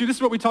cannot hate you. This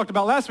is what we talked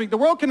about last week. The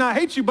world cannot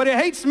hate you, but it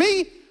hates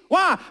me.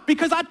 Why?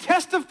 Because I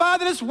testify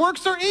that its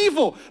works are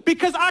evil.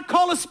 Because I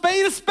call a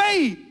spade a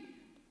spade.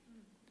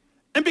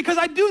 And because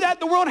I do that,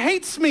 the world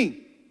hates me.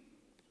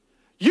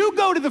 You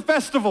go to the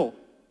festival.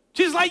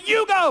 She's like,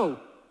 you go.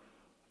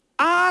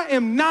 I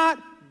am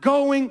not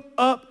going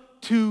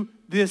up to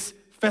this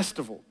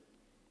festival.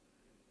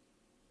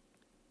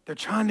 They're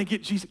trying to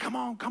get Jesus, come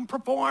on, come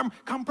perform,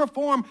 come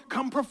perform,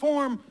 come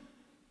perform.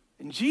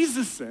 And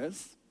Jesus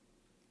says,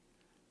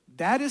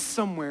 that is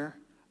somewhere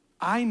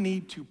I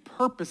need to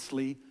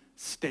purposely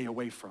stay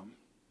away from.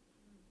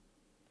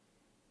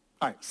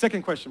 All right,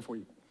 second question for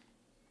you.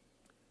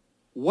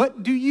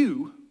 What do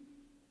you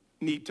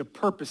need to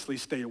purposely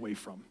stay away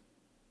from?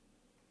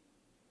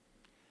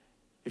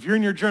 If you're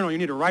in your journal, you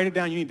need to write it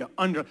down. You need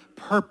to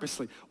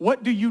purposely.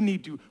 What do you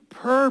need to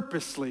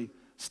purposely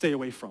stay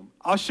away from?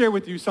 I'll share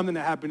with you something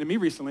that happened to me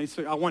recently.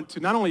 So I want to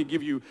not only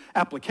give you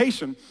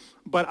application,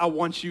 but I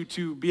want you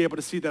to be able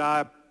to see that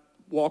I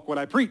walk what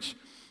I preach.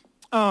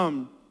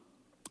 About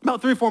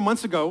 3 or 4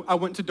 months ago, I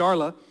went to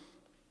Darla,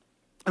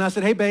 and I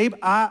said, hey, babe,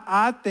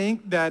 I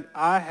think that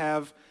I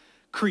have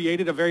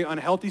created a very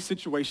unhealthy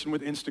situation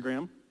with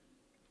Instagram.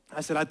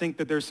 I said, I think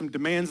that there's some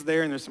demands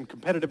there and there's some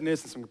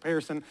competitiveness and some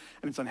comparison,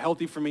 and it's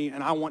unhealthy for me,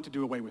 and I want to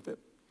do away with it.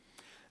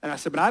 And I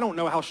said, but I don't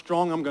know how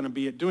strong I'm going to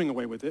be at doing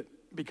away with it,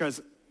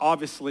 because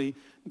obviously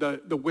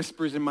the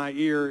whispers in my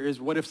ear is,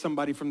 what if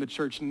somebody from the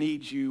church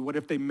needs you? What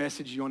if they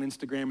message you on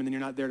Instagram and then you're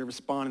not there to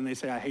respond and they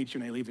say, I hate you,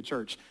 and they leave the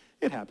church?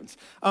 It happens.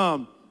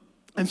 And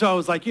so I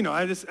was like, in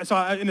this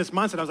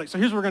mindset, I was like, so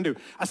here's what we're going to do.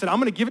 I said, I'm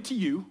going to give it to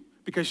you,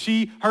 because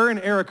her and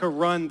Erica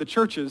run the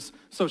church's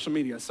social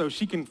media. So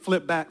she can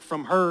flip back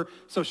from her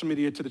social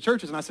media to the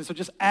church's. And I said, so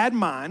just add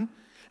mine.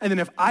 And then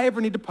if I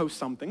ever need to post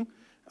something,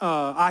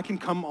 I can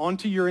come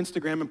onto your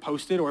Instagram and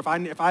post it. Or if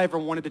I ever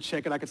wanted to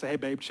check it, I could say, hey,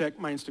 babe, check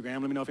my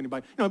Instagram. Let me know if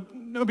anybody,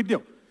 no big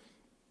deal.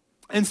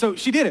 And so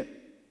she did it.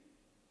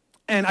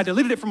 And I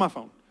deleted it from my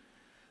phone.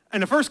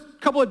 And the first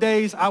couple of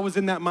days, I was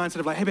in that mindset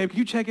of like, hey, babe, can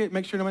you check it?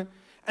 Make sure nobody.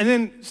 And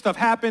then stuff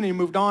happened and you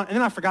moved on. And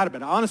then I forgot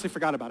about it. I honestly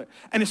forgot about it.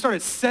 And it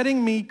started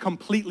setting me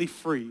completely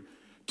free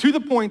to the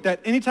point that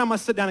anytime I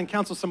sit down and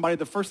counsel somebody,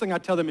 the first thing I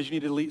tell them is you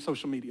need to delete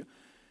social media.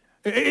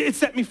 It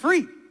set me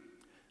free.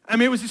 I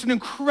mean, it was just an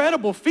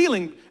incredible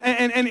feeling.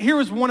 And here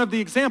was one of the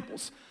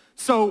examples.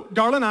 So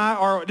Darla and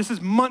I this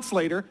is months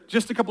later,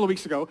 just a couple of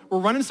weeks ago, we're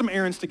running some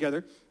errands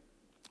together.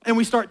 And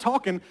we start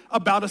talking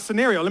about a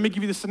scenario. Let me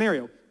give you the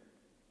scenario.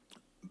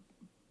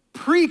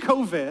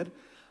 Pre-COVID,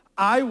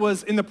 I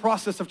was in the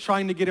process of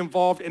trying to get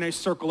involved in a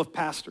circle of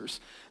pastors.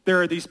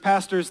 There are these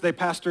pastors, they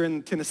pastor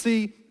in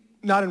Tennessee,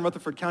 not in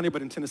Rutherford County,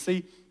 but in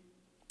Tennessee.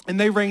 And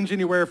they range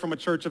anywhere from a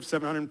church of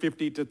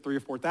 750 to 3,000 or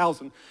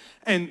 4,000.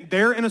 And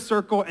they're in a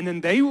circle, and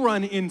then they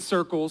run in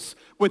circles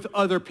with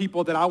other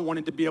people that I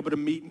wanted to be able to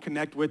meet and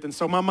connect with. And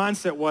so my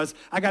mindset was,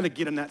 I got to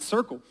get in that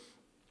circle.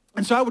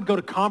 And so I would go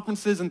to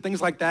conferences and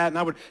things like that, and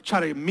I would try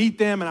to meet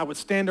them, and I would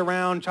stand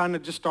around trying to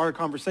just start a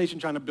conversation,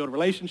 trying to build a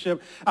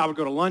relationship. I would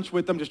go to lunch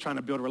with them, just trying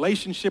to build a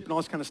relationship and all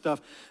this kind of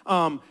stuff.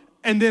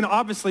 And then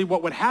obviously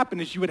what would happen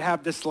is you would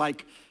have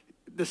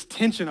this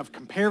tension of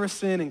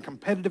comparison and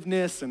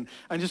competitiveness and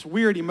just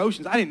weird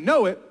emotions. I didn't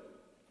know it.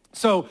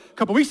 So a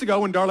couple weeks ago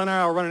when Darla and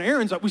I were running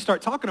errands, we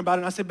started talking about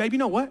it, and I said, babe, you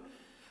know what? I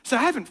said,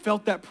 I haven't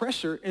felt that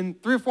pressure in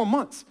 3 or 4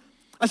 months.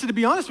 I said, to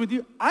be honest with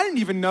you, I didn't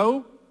even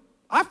know.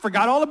 I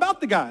forgot all about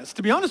the guys,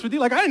 to be honest with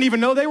you. I didn't even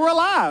know they were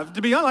alive,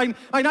 to be honest.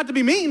 Not to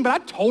be mean, but I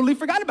totally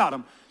forgot about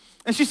them.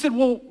 And she said,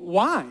 well,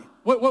 why?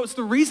 What was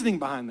the reasoning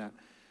behind that?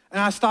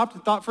 And I stopped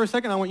and thought for a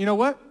second. I went, you know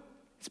what?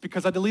 It's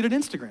because I deleted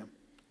Instagram.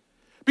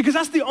 Because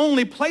that's the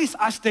only place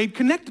I stayed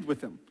connected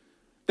with them.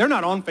 They're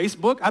not on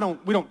Facebook.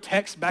 We don't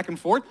text back and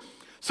forth.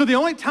 So the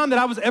only time that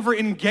I was ever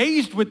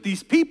engaged with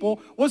these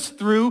people was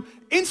through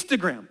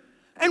Instagram.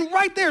 And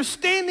right there,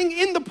 standing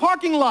in the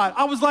parking lot,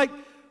 I was like,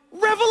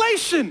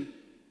 revelation.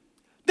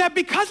 That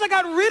because I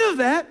got rid of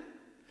that,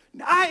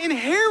 I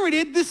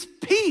inherited this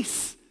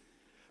peace.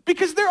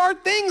 Because there are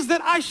things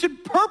that I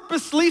should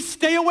purposely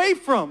stay away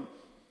from.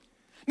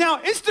 Now,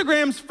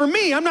 Instagram's for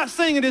me. I'm not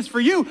saying it is for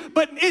you,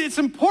 but it's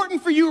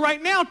important for you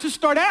right now to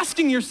start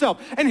asking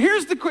yourself. And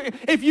here's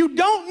if you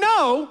don't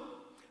know,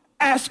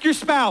 ask your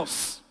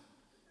spouse.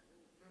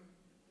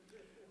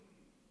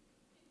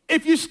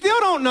 If you still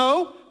don't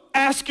know,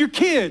 ask your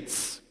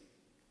kids.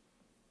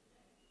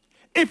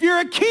 If you're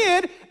a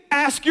kid,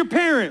 ask your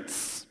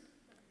parents.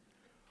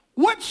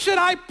 What should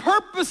I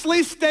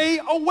purposely stay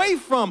away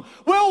from?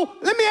 Well,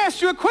 let me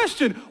ask you a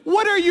question.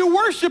 What are you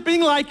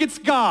worshiping like it's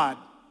God?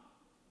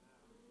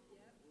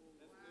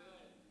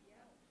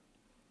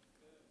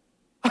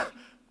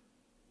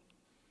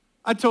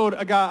 I told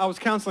a guy I was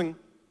counseling,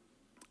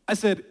 I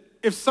said,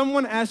 if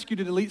someone asks you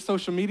to delete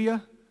social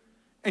media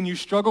and you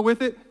struggle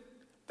with it,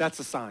 that's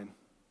a sign.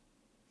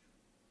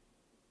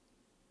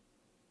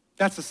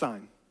 That's a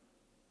sign.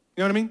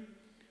 You know what I mean?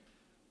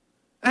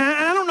 And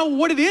I don't know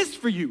what it is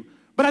for you,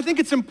 but I think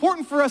it's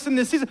important for us in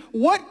this season.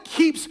 What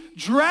keeps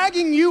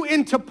dragging you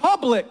into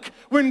public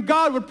when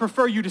God would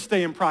prefer you to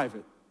stay in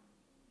private?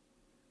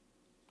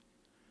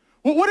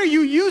 Well, what are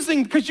you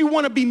using because you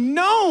want to be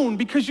known,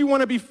 because you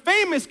want to be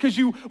famous,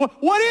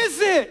 what is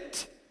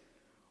it?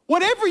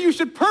 Whatever you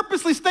should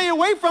purposely stay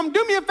away from,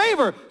 do me a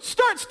favor,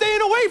 start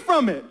staying away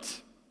from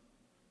it.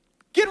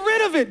 Get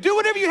rid of it. Do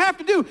whatever you have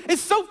to do.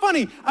 It's so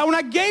funny. When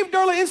I gave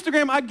Darla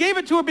Instagram, I gave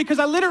it to her because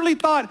I literally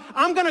thought,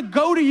 I'm going to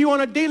go to you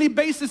on a daily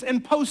basis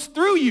and post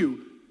through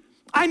you.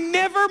 I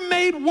never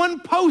made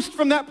one post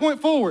from that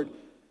point forward.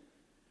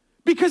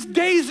 Because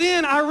days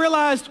in, I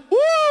realized,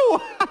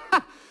 woo,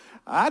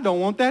 I don't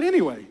want that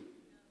anyway.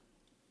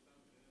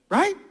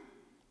 Right?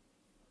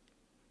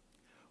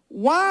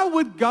 Why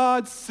would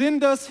God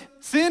send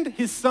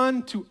his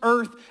son to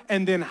earth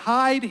and then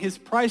hide his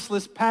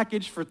priceless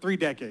package for 3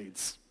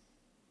 decades?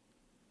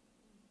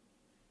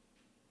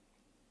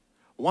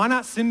 Why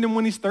not send him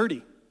when he's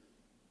 30?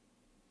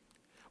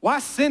 Why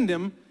send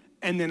him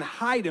and then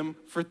hide him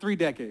for 3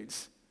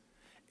 decades?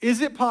 Is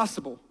it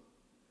possible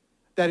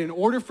that in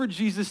order for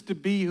Jesus to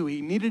be who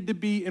he needed to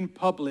be in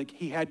public,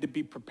 he had to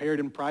be prepared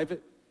in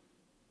private?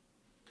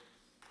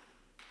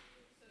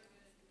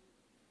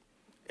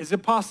 Is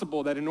it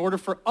possible that in order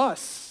for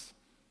us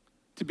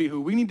to be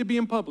who we need to be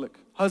in public,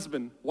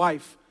 husband,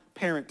 wife,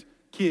 parent,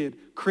 kid,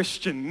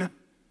 Christian,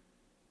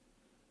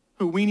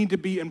 who we need to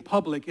be in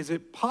public, is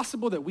it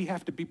possible that we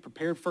have to be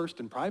prepared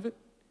first in private?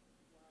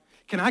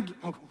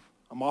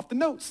 I'm off the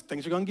notes.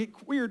 Things are going to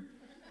get weird.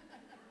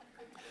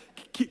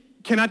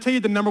 Can I tell you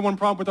the number one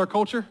problem with our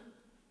culture?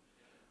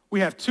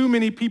 We have too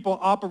many people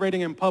operating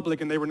in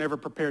public and they were never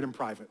prepared in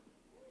private.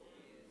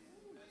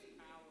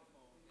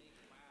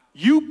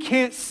 You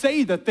can't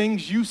say the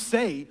things you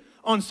say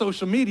on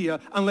social media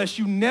unless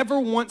you never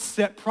once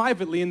sat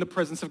privately in the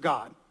presence of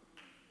God.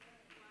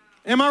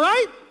 Am I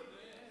right?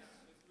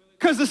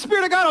 Because the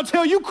Spirit of God will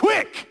tell you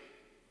quick.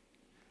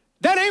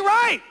 That ain't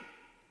right.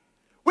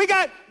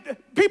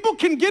 People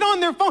can get on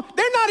their phone.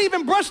 They're not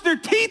even brushed their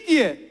teeth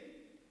yet.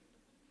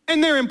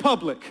 And they're in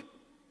public.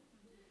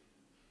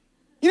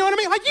 You know what I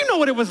mean? Like, you know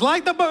what it was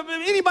like.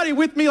 Anybody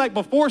with me, like,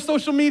 before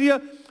social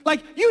media?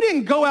 Like, you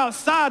didn't go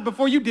outside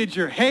before you did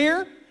your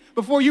hair,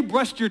 before you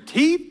brushed your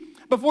teeth,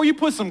 before you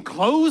put some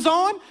clothes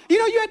on. You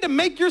know, you had to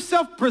make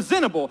yourself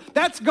presentable.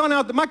 That's gone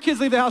out. My kids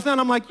leave the house now,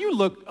 and I'm like, you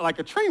look like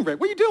a train wreck.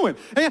 What are you doing?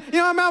 And, you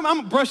know,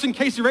 I'm brushing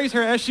Casey Ray's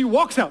hair as she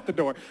walks out the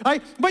door.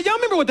 Like, but y'all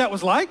remember what that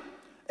was like?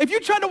 If you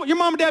tried to, your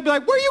mom and dad be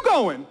like, where are you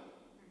going?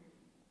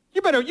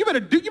 You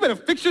better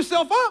fix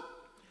yourself up.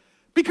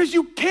 Because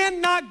you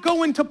cannot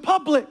go into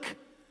public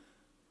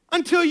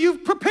until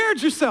you've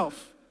prepared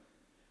yourself.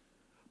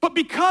 But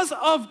because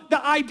of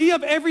the idea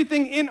of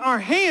everything in our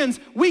hands,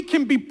 we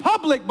can be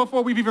public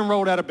before we've even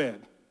rolled out of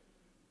bed.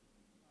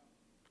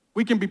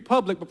 We can be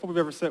public before we've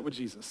ever sat with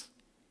Jesus.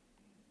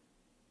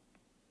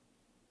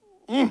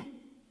 Okay,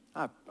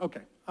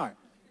 all right.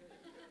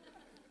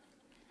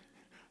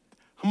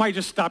 I might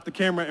just stop the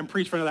camera and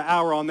preach for another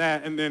hour on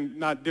that and then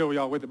not deal with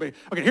y'all with it. But,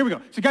 okay, here we go.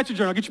 So you got your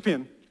journal, get your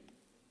pen.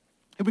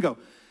 Here we go.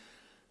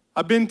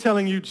 I've been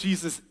telling you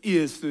Jesus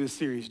is through this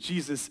series.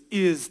 Jesus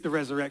is the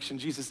resurrection.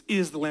 Jesus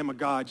is the Lamb of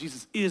God.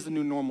 Jesus is the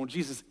new normal.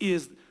 Jesus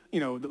is, the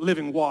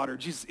living water.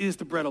 Jesus is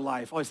the bread of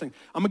life. All these things.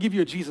 I'm going to give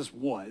you a Jesus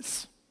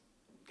was.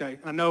 Okay?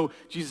 I know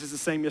Jesus is the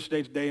same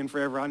yesterday, today, and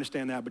forever. I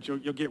understand that, but you'll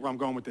get where I'm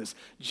going with this.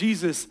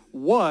 Jesus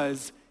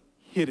was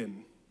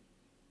hidden.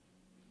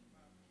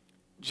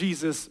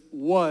 Jesus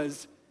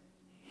was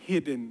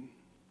hidden.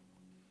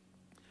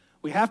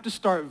 We have to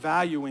start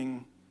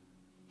valuing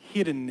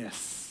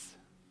hiddenness.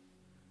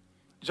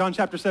 John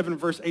chapter 7,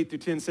 verse 8 through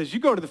 10 says, you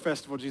go to the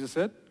festival, Jesus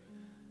said.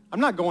 I'm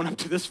not going up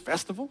to this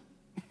festival.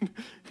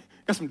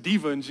 Got some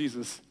diva in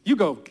Jesus. You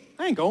go.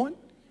 I ain't going.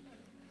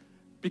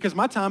 Because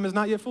my time has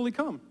not yet fully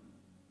come.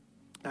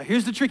 Now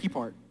here's the tricky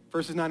part,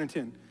 verses 9 and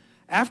 10.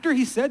 After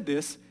he said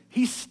this,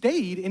 he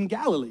stayed in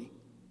Galilee.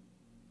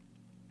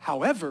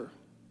 However,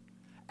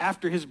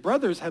 after his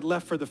brothers had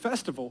left for the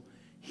festival,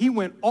 he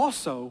went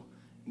also,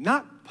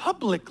 not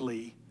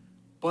publicly,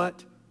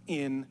 but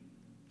in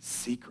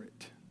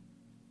secret.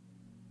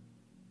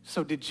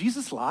 So did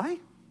Jesus lie?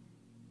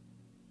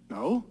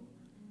 No.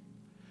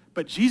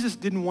 But Jesus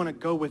didn't want to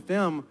go with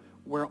them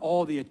where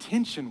all the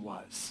attention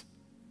was.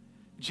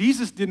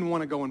 Jesus didn't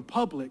want to go in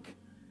public.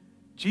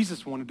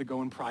 Jesus wanted to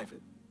go in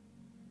private.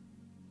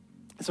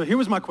 So here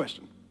was my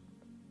question.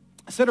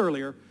 I said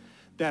earlier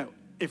that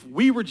if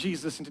we were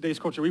Jesus in today's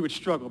culture, we would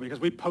struggle because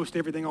we post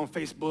everything on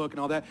Facebook and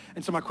all that.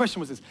 And so my question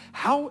was this: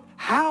 how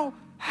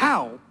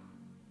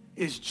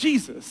is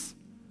Jesus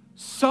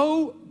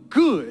so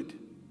good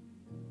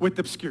with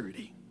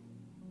obscurity?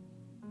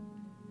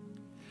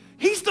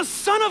 He's the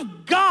Son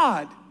of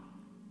God.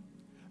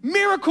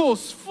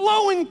 Miracles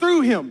flowing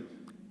through him.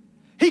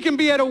 He can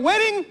be at a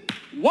wedding,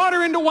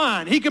 water into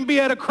wine. He can be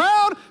at a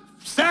crowd,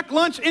 sack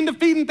lunch into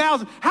feeding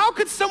thousands. How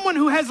could someone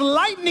who has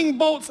lightning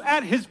bolts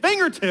at his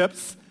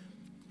fingertips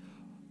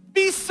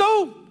be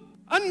so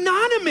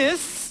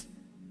anonymous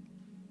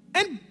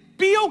and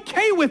be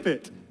okay with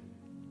it?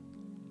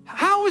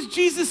 How is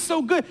Jesus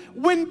so good?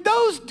 When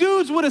those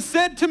dudes would have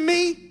said to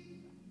me,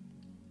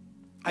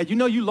 hey, you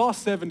know you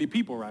lost 70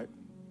 people, right?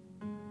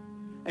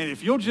 And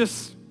if you'll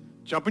just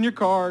jump in your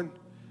car,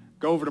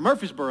 go over to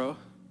Murfreesboro,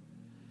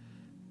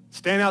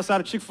 stand outside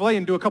of Chick-fil-A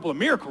and do a couple of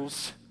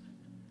miracles,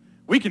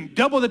 we can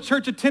double the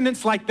church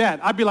attendance like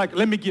that. I'd be like,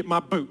 let me get my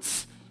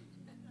boots,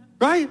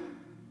 right?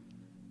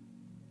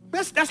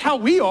 That's how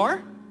we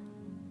are.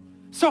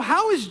 So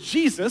how is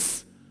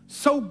Jesus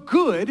so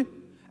good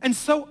and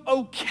so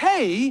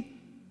okay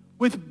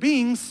with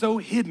being so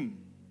hidden?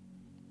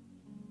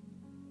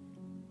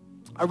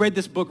 I read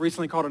this book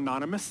recently called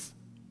Anonymous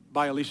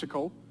by Alicia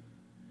Cole.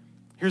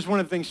 Here's one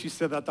of the things she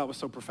said that I thought was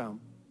so profound.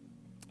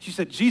 She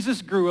said,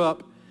 Jesus grew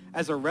up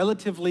as a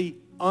relatively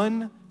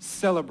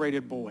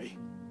uncelebrated boy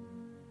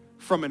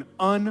from an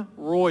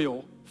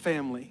unroyal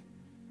family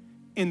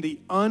in the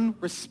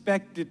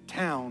unrespected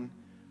town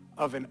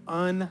of an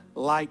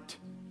unliked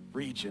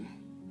region.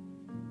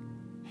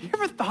 You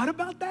ever thought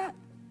about that?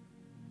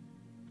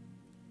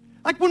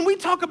 Like when we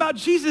talk about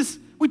Jesus,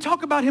 we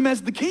talk about him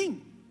as the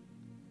king.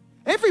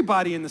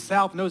 Everybody in the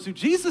South knows who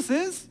Jesus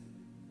is.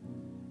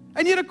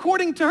 And yet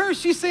according to her,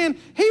 she's saying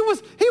he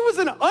was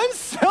an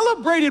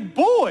uncelebrated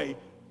boy.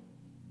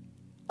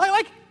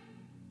 Like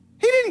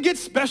he didn't get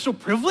special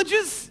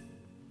privileges.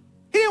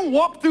 He didn't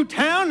walk through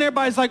town and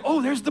everybody's like,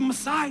 oh, there's the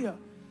Messiah.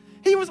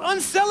 He was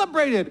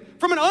uncelebrated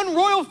from an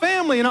unroyal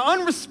family in an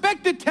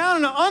unrespected town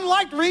in an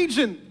unliked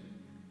region.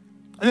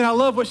 And then I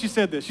love what she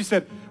said this. She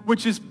said,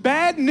 which is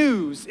bad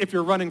news if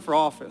you're running for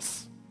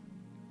office.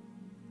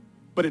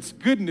 But it's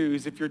good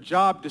news if your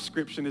job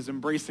description is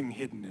embracing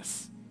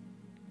hiddenness.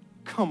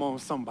 Come on,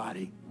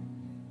 somebody.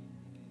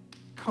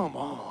 Come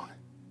on.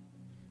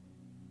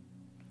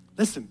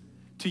 Listen,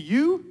 to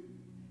you,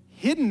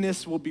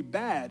 hiddenness will be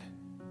bad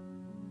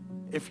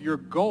if your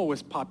goal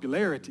is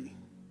popularity.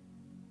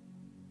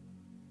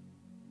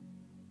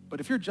 But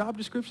if your job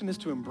description is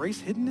to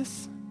embrace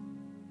hiddenness,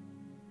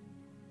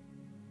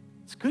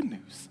 it's good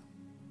news,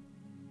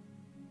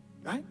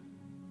 right?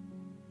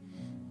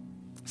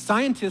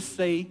 Scientists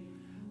say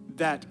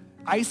that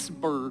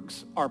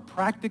icebergs are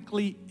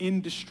practically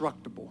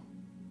indestructible.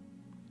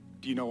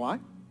 Do you know why?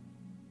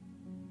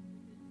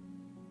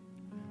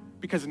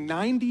 Because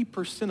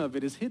 90% of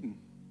it is hidden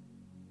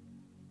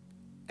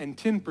and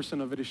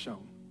 10% of it is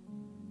shown.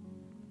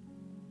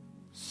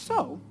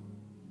 So,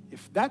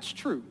 if that's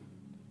true,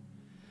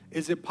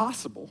 is it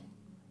possible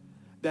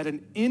that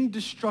an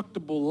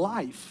indestructible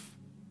life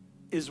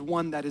is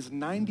one that is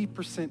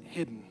 90%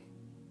 hidden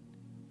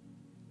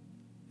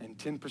and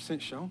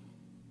 10% shown?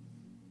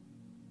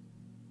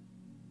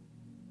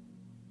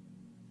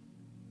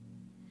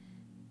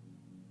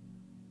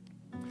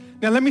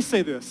 Now let me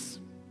say this,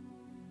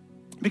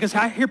 because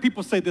I hear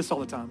people say this all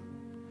the time.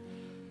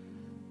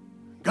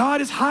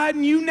 God is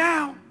hiding you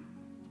now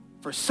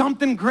for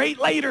something great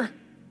later.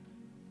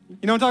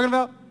 You know what I'm talking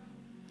about?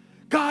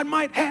 God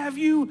might have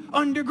you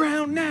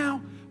underground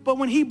now, but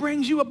when he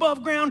brings you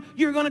above ground,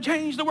 you're going to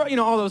change the world. You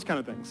know, all those kind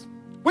of things,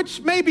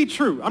 which may be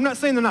true. I'm not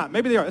saying they're not.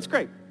 Maybe they are. That's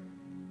great.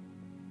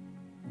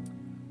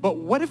 But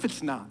what if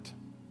it's not?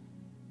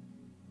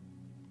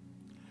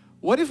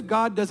 What if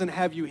God doesn't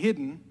have you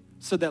hidden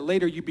so that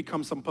later you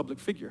become some public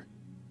figure?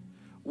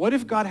 What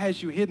if God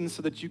has you hidden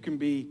so that you can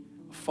be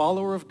a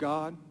follower of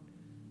God,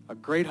 a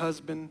great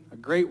husband, a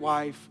great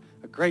wife,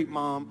 a great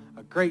mom,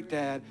 a great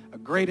dad, a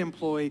great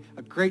employee,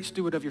 a great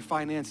steward of your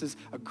finances,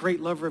 a great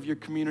lover of your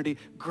community,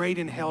 great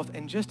in health,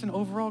 and just an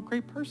overall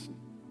great person?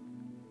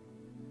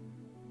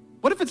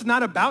 What if it's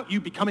not about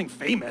you becoming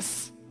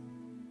famous?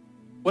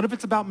 What if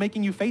it's about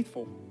making you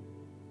faithful?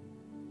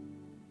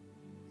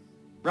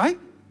 Right?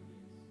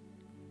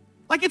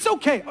 Like, it's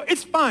okay.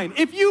 It's fine.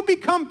 If you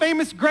become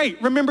famous,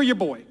 great. Remember your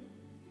boy.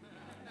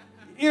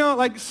 You know,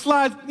 like,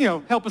 slide, you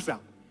know, help us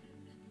out.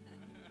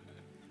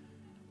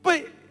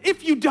 But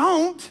if you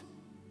don't,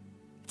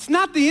 it's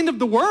not the end of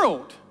the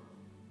world.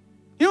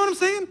 You know what I'm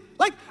saying?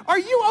 Like, are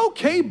you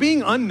okay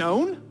being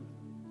unknown?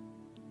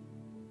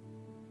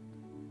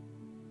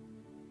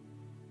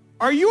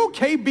 Are you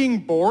okay being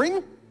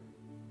boring?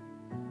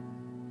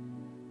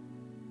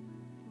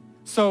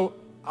 So,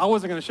 I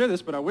wasn't going to share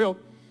this, but I will.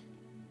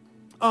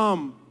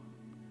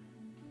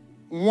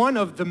 One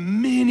of the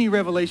many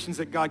revelations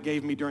that God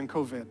gave me during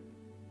COVID,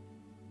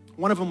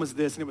 one of them was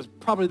this, and it was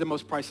probably the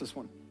most priceless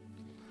one.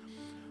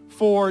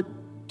 For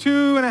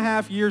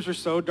 2.5 years or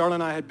so, Darla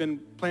and I had been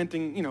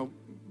planting,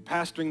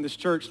 pastoring this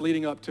church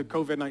leading up to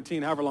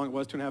COVID-19, however long it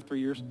was, 2.5, 3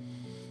 years.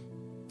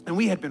 And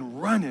we had been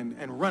running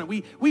and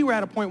running. We were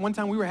at a point, one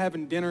time we were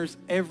having dinners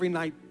every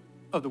night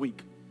of the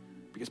week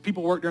because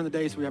people worked during the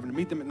day, so we were having to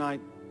meet them at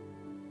night.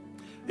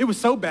 It was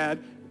so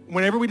bad.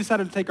 Whenever we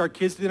decided to take our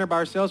kids to dinner by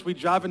ourselves, we'd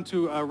drive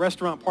into a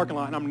restaurant parking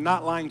lot, and I'm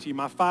not lying to you,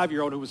 my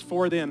 5-year-old, who was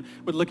 4 then,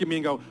 would look at me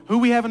and go, "Who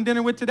we having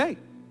dinner with today?"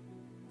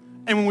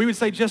 And when we would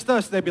say just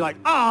us, they'd be like,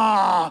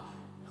 "Ah."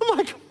 I'm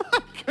like, my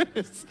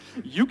goodness,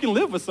 you can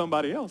live with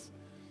somebody else.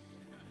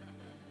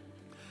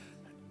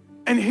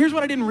 And here's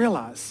what I didn't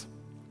realize.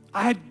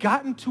 I had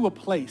gotten to a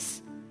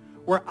place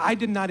where I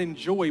did not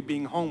enjoy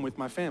being home with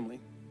my family.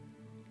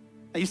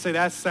 Now you say,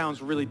 that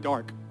sounds really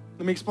dark.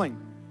 Let me explain.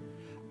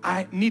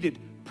 I needed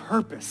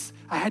purpose.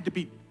 I had to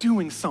be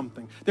doing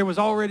something. There was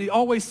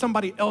always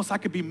somebody else I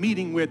could be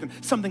meeting with and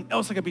something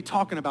else I could be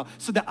talking about.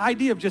 So the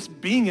idea of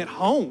just being at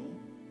home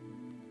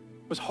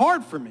was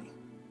hard for me.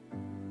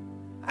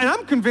 And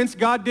I'm convinced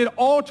God did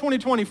all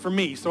 2020 for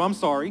me, so I'm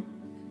sorry.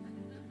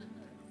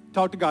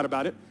 Talk to God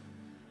about it.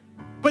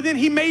 But then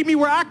he made me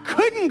where I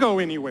couldn't go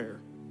anywhere.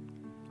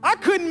 I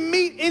couldn't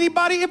meet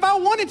anybody if I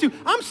wanted to.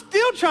 I'm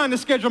still trying to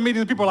schedule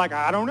meetings and people are like,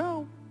 "I don't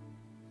know."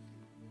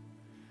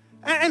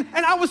 And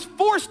I was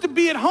forced to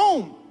be at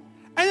home.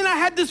 And then I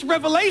had this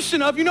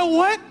revelation of, you know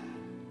what?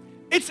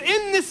 It's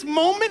in this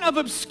moment of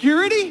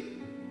obscurity,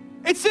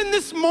 it's in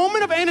this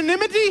moment of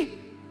anonymity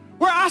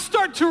where I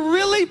start to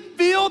really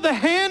feel the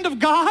hand of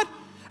God,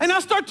 and I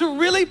start to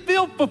really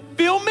feel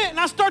fulfillment, and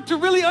I start to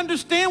really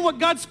understand what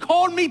God's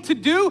called me to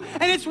do,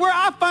 and it's where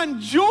I find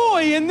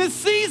joy in this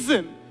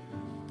season.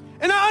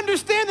 And I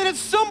understand that at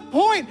some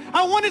point,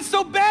 I wanted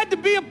so bad to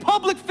be a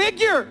public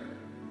figure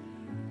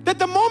that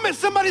the moment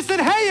somebody said,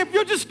 "Hey, if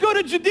you'll just go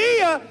to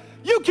Judea,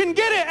 you can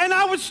get it," and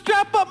I would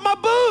strap up my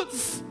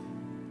boots.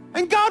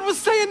 And God was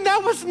saying,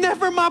 that was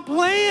never my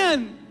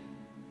plan.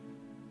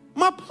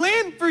 My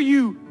plan for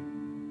you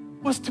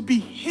was to be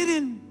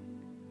hidden.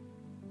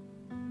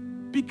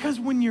 Because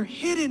when you're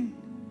hidden,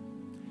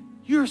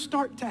 you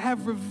start to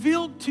have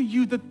revealed to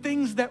you the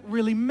things that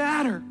really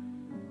matter.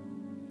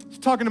 I was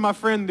talking to my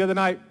friend the other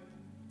night.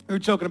 We were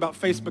joking about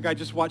Facebook. I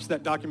just watched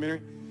that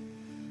documentary.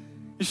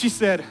 And she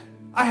said,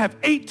 "I have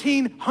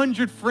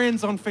 1,800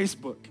 friends on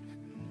Facebook."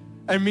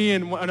 And me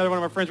and another one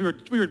of our friends,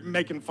 we were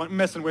making fun,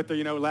 messing with her,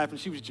 laughing.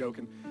 She was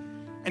joking.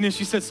 And then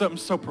she said something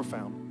so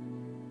profound.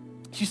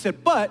 She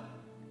said, "But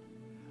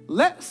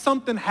let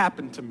something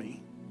happen to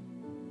me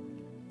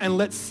And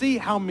let's see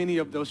how many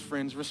of those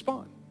friends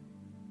respond.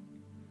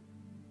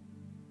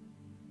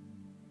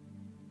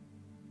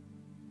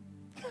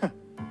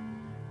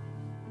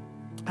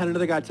 I had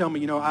another guy tell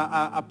me,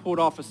 I pulled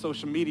off of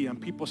social media and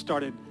people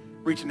started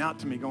reaching out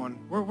to me going,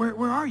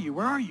 where are you?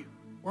 Where are you?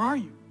 Where are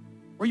you?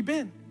 Where you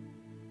been?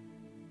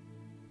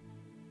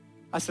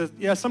 I said,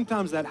 yeah,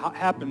 sometimes that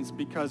happens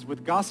because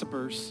with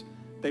gossipers,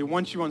 they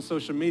want you on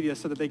social media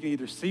so that they can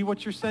either see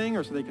what you're saying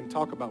or so they can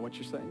talk about what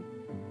you're saying.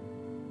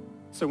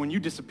 So when you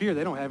disappear,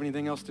 they don't have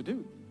anything else to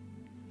do.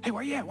 Hey,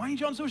 where you at? Why ain't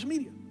you on social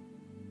media?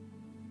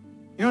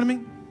 You know what I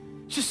mean?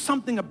 It's just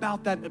something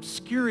about that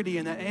obscurity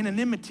and that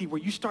anonymity where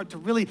you start to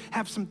really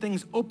have some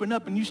things open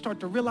up and you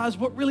start to realize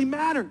what really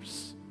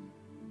matters.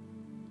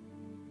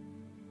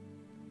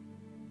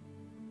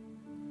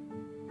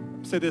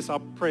 Say this, I'll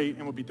pray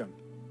and we'll be done.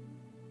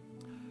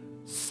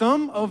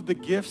 Some of the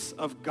gifts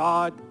of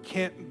God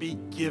can't be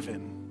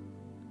given.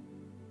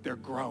 They're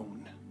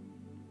grown.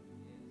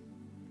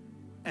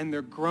 And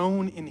they're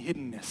grown in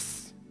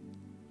hiddenness.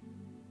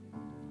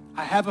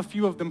 I have a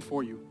few of them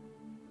for you.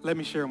 Let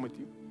me share them with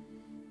you.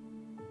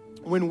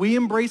 When we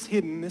embrace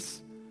hiddenness,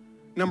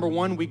 number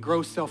one, we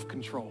grow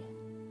self-control.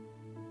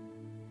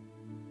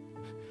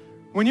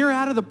 When you're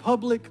out of the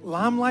public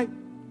limelight,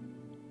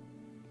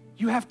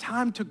 you have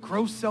time to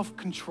grow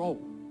self-control.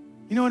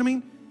 You know what I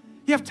mean?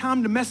 You have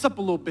time to mess up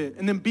a little bit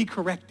and then be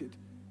corrected.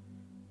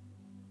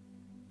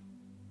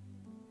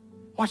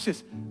 Watch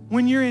this.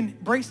 When you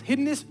embrace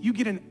hiddenness, you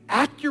get an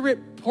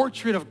accurate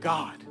portrait of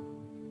God.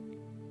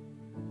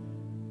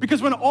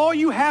 Because when all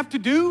you have to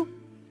do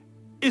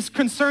is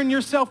concern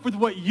yourself with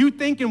what you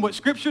think and what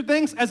Scripture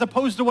thinks as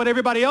opposed to what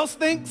everybody else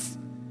thinks.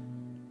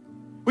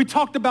 We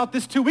talked about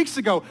this 2 weeks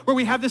ago where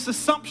we have this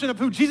assumption of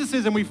who Jesus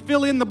is and we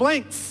fill in the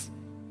blanks,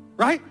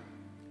 right?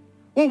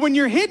 Well, when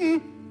you're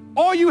hidden,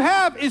 all you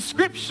have is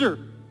Scripture,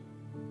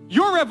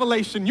 your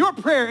revelation, your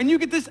prayer, and you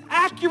get this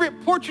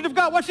accurate portrait of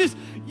God. Watch this.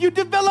 You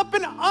develop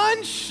an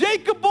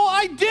unshakable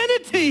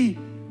identity.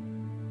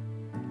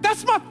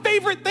 That's my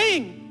favorite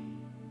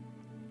thing,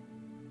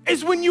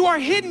 is when you are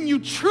hidden, you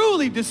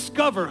truly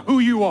discover who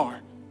you are.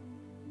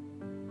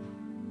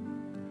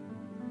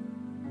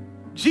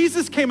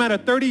 Jesus came out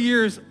of 30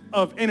 years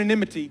of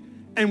anonymity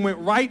and went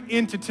right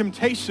into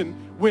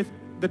temptation with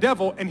the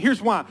devil, and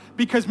here's why.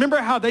 Because remember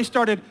how they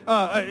started,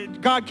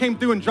 God came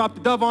through and dropped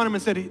the dove on him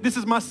and said, this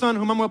is my son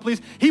whom I'm well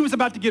pleased. He was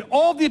about to get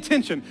all the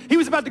attention. He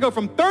was about to go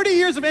from 30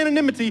 years of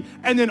anonymity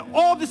and then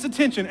all this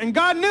attention. And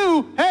God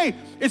knew, hey,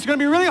 it's going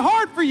to be really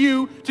hard for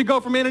you to go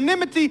from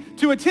anonymity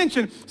to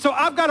attention. So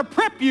I've got to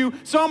prep you.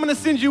 So I'm going to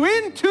send you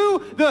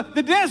into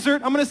the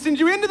desert. I'm going to send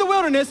you into the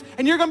wilderness,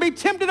 and you're going to be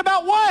tempted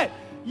about what?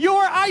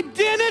 Your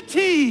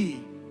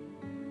identity.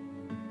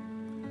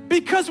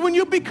 Because when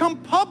you become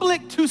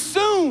public too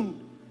soon,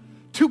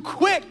 too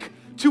quick,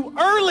 too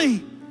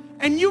early,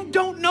 and you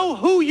don't know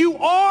who you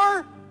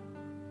are,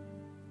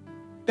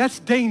 that's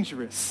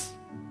dangerous.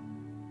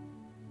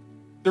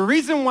 The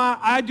reason why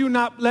I do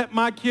not let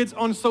my kids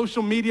on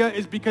social media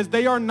is because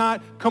they are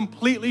not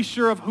completely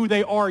sure of who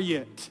they are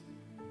yet.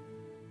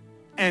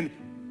 And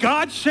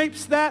God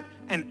shapes that,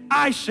 and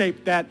I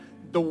shape that.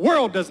 The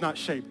world does not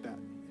shape that,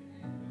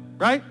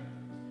 right?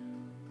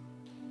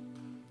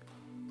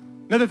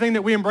 Another thing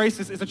that we embrace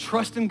is a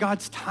trust in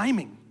God's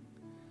timing.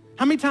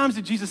 How many times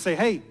did Jesus say,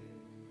 hey,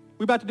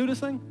 we about to do this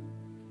thing?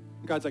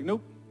 And God's like,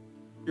 nope,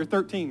 you're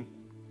 13.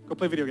 Go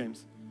play video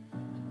games.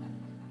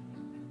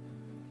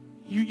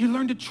 You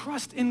learn to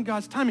trust in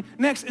God's timing.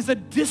 Next is a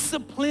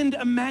disciplined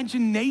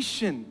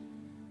imagination.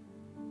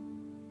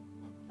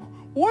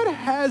 What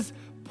has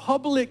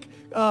public,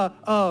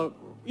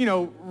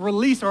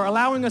 release or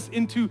allowing us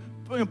into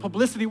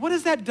publicity, what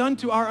has that done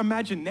to our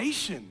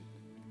imagination?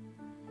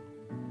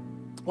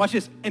 Watch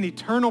this, an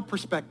eternal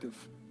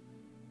perspective.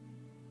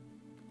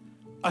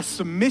 A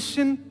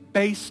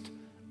submission-based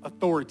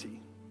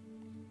authority,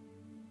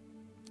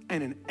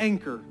 and an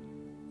anchor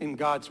in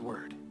God's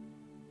word.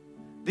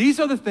 These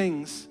are the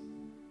things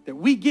that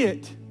we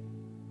get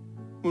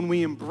when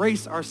we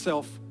embrace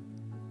ourselves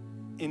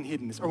in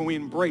hiddenness, or when we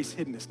embrace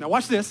hiddenness. Now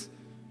watch this.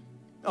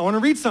 I want to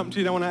read something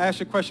to you. I want to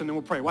ask you a question, and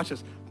we'll pray. Watch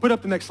this. Put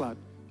up the next slide.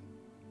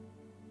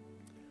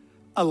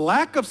 A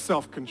lack of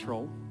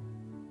self-control,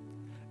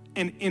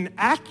 an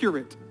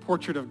inaccurate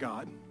portrait of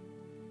God,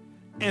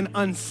 an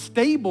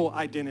unstable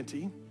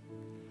identity,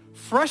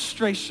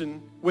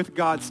 frustration with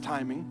God's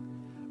timing,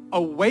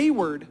 a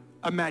wayward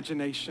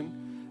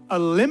imagination, a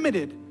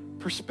limited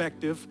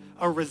perspective,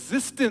 a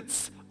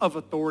resistance of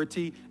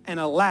authority, and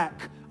a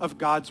lack of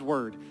God's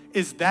word.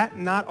 Is that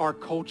not our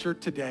culture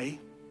today?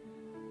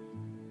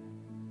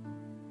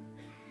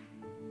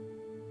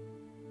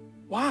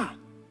 Why?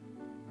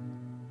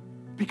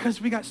 Because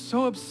we got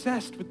so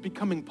obsessed with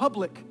becoming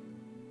public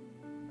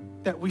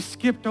that we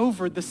skipped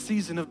over the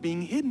season of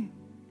being hidden.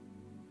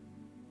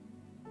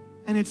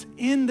 And it's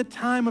in the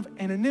time of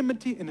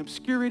anonymity and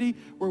obscurity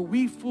where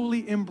we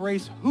fully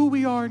embrace who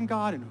we are in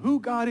God and who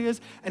God is,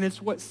 and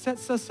it's what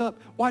sets us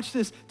up, watch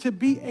this, to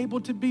be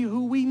able to be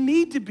who we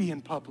need to be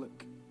in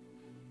public.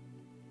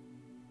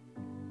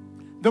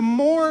 The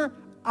more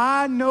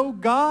I know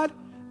God,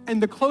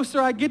 and the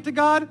closer I get to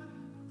God,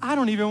 I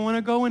don't even want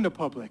to go into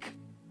public.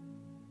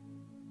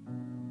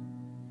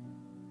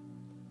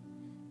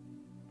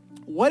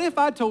 What if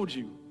I told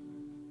you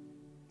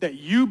that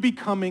you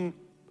becoming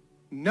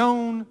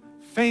known,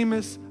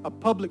 famous, a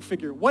public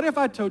figure, what if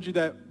I told you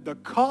that the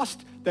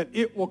cost that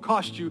it will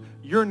cost you,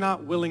 you're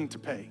not willing to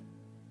pay?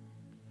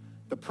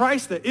 The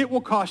price that it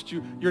will cost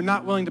you, you're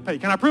not willing to pay.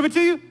 Can I prove it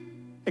to you?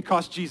 It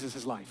cost Jesus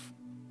his life.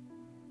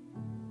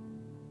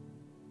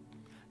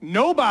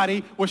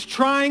 Nobody was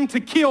trying to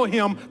kill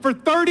him for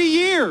 30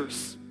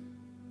 years.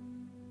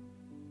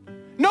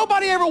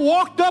 Nobody ever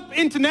walked up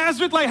into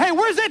Nazareth like, hey,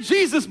 where's that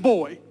Jesus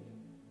boy?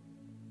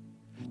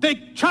 They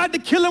tried to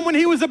kill him when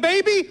he was a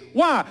baby.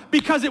 Why?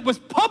 Because it was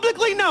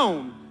publicly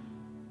known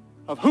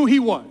of who he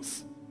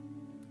was.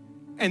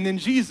 And then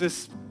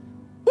Jesus,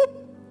 whoop,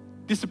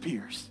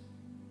 disappears.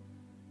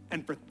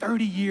 And for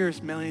 30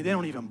 years, Melanie, they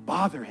don't even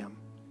bother him.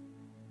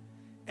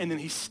 And then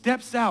he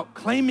steps out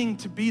claiming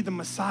to be the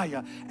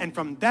Messiah. And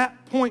from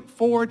that point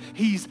forward,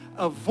 he's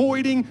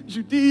avoiding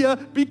Judea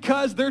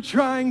because they're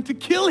trying to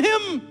kill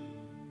him.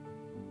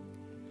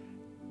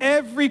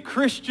 Every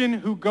Christian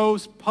who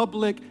goes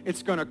public,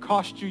 it's going to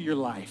cost you your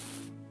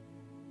life.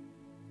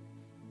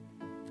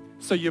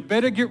 So you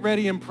better get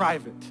ready in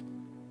private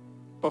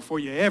before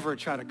you ever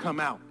try to come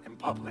out in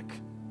public.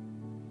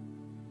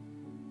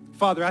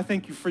 Father, I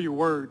thank you for your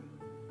word.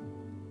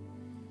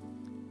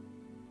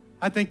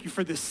 I thank you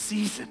for this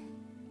season.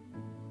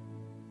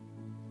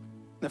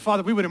 That,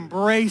 Father, we would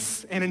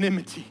embrace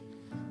anonymity,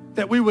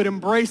 that we would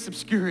embrace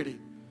obscurity,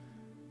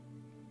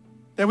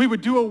 that we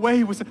would do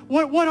away with,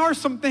 what are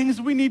some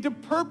things we need to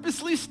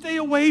purposely stay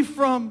away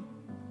from?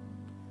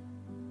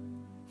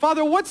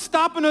 Father, what's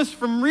stopping us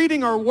from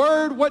reading our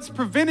word? What's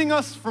preventing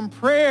us from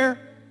prayer?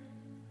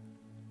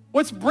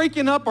 What's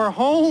breaking up our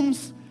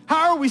homes?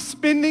 How are we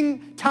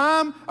spending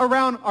time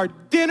around our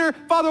dinner?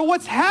 Father,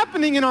 what's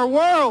happening in our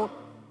world?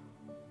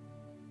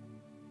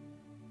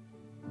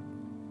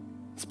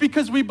 It's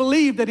because we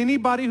believe that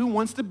anybody who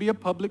wants to be a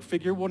public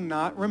figure will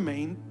not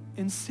remain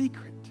in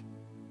secret.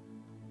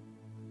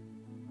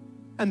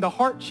 And the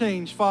heart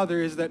change,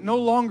 Father, is that no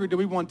longer do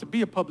we want to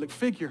be a public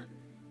figure,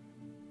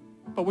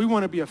 but we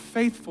want to be a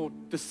faithful,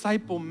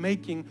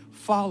 disciple-making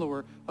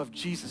follower of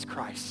Jesus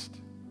Christ.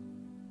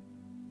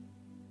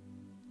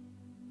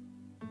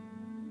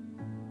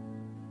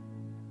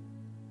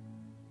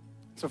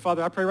 So,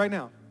 Father, I pray right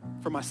now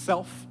for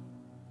myself,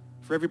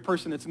 for every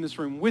person that's in this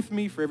room with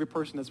me, for every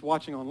person that's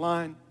watching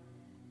online,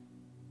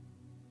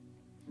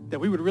 that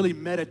we would really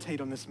meditate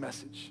on this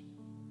message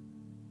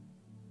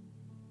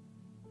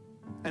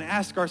and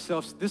ask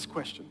ourselves this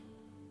question.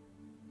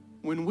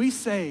 When we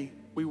say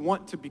we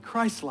want to be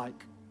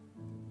Christ-like,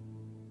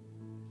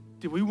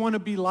 do we want to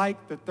be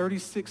like the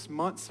 36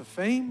 months of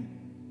fame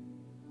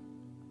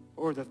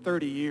or the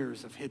 30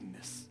 years of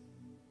hiddenness?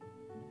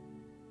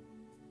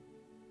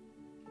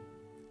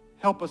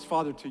 Help us,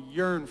 Father, to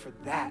yearn for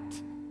that.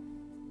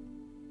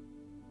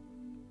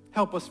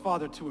 Help us,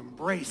 Father, to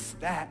embrace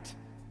that.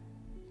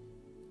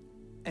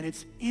 And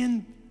it's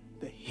in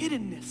the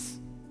hiddenness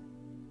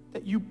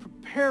that you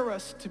prepare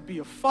us to be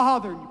a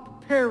father, and you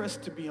prepare us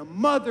to be a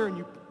mother, and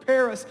you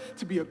prepare us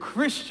to be a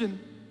Christian.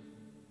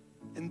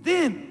 And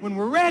then, when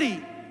we're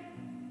ready,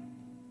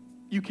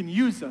 you can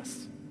use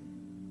us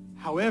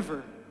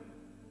however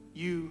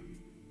you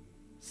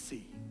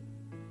see.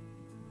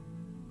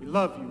 We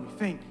love you. We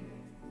thank you.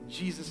 In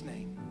Jesus'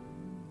 name,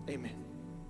 amen.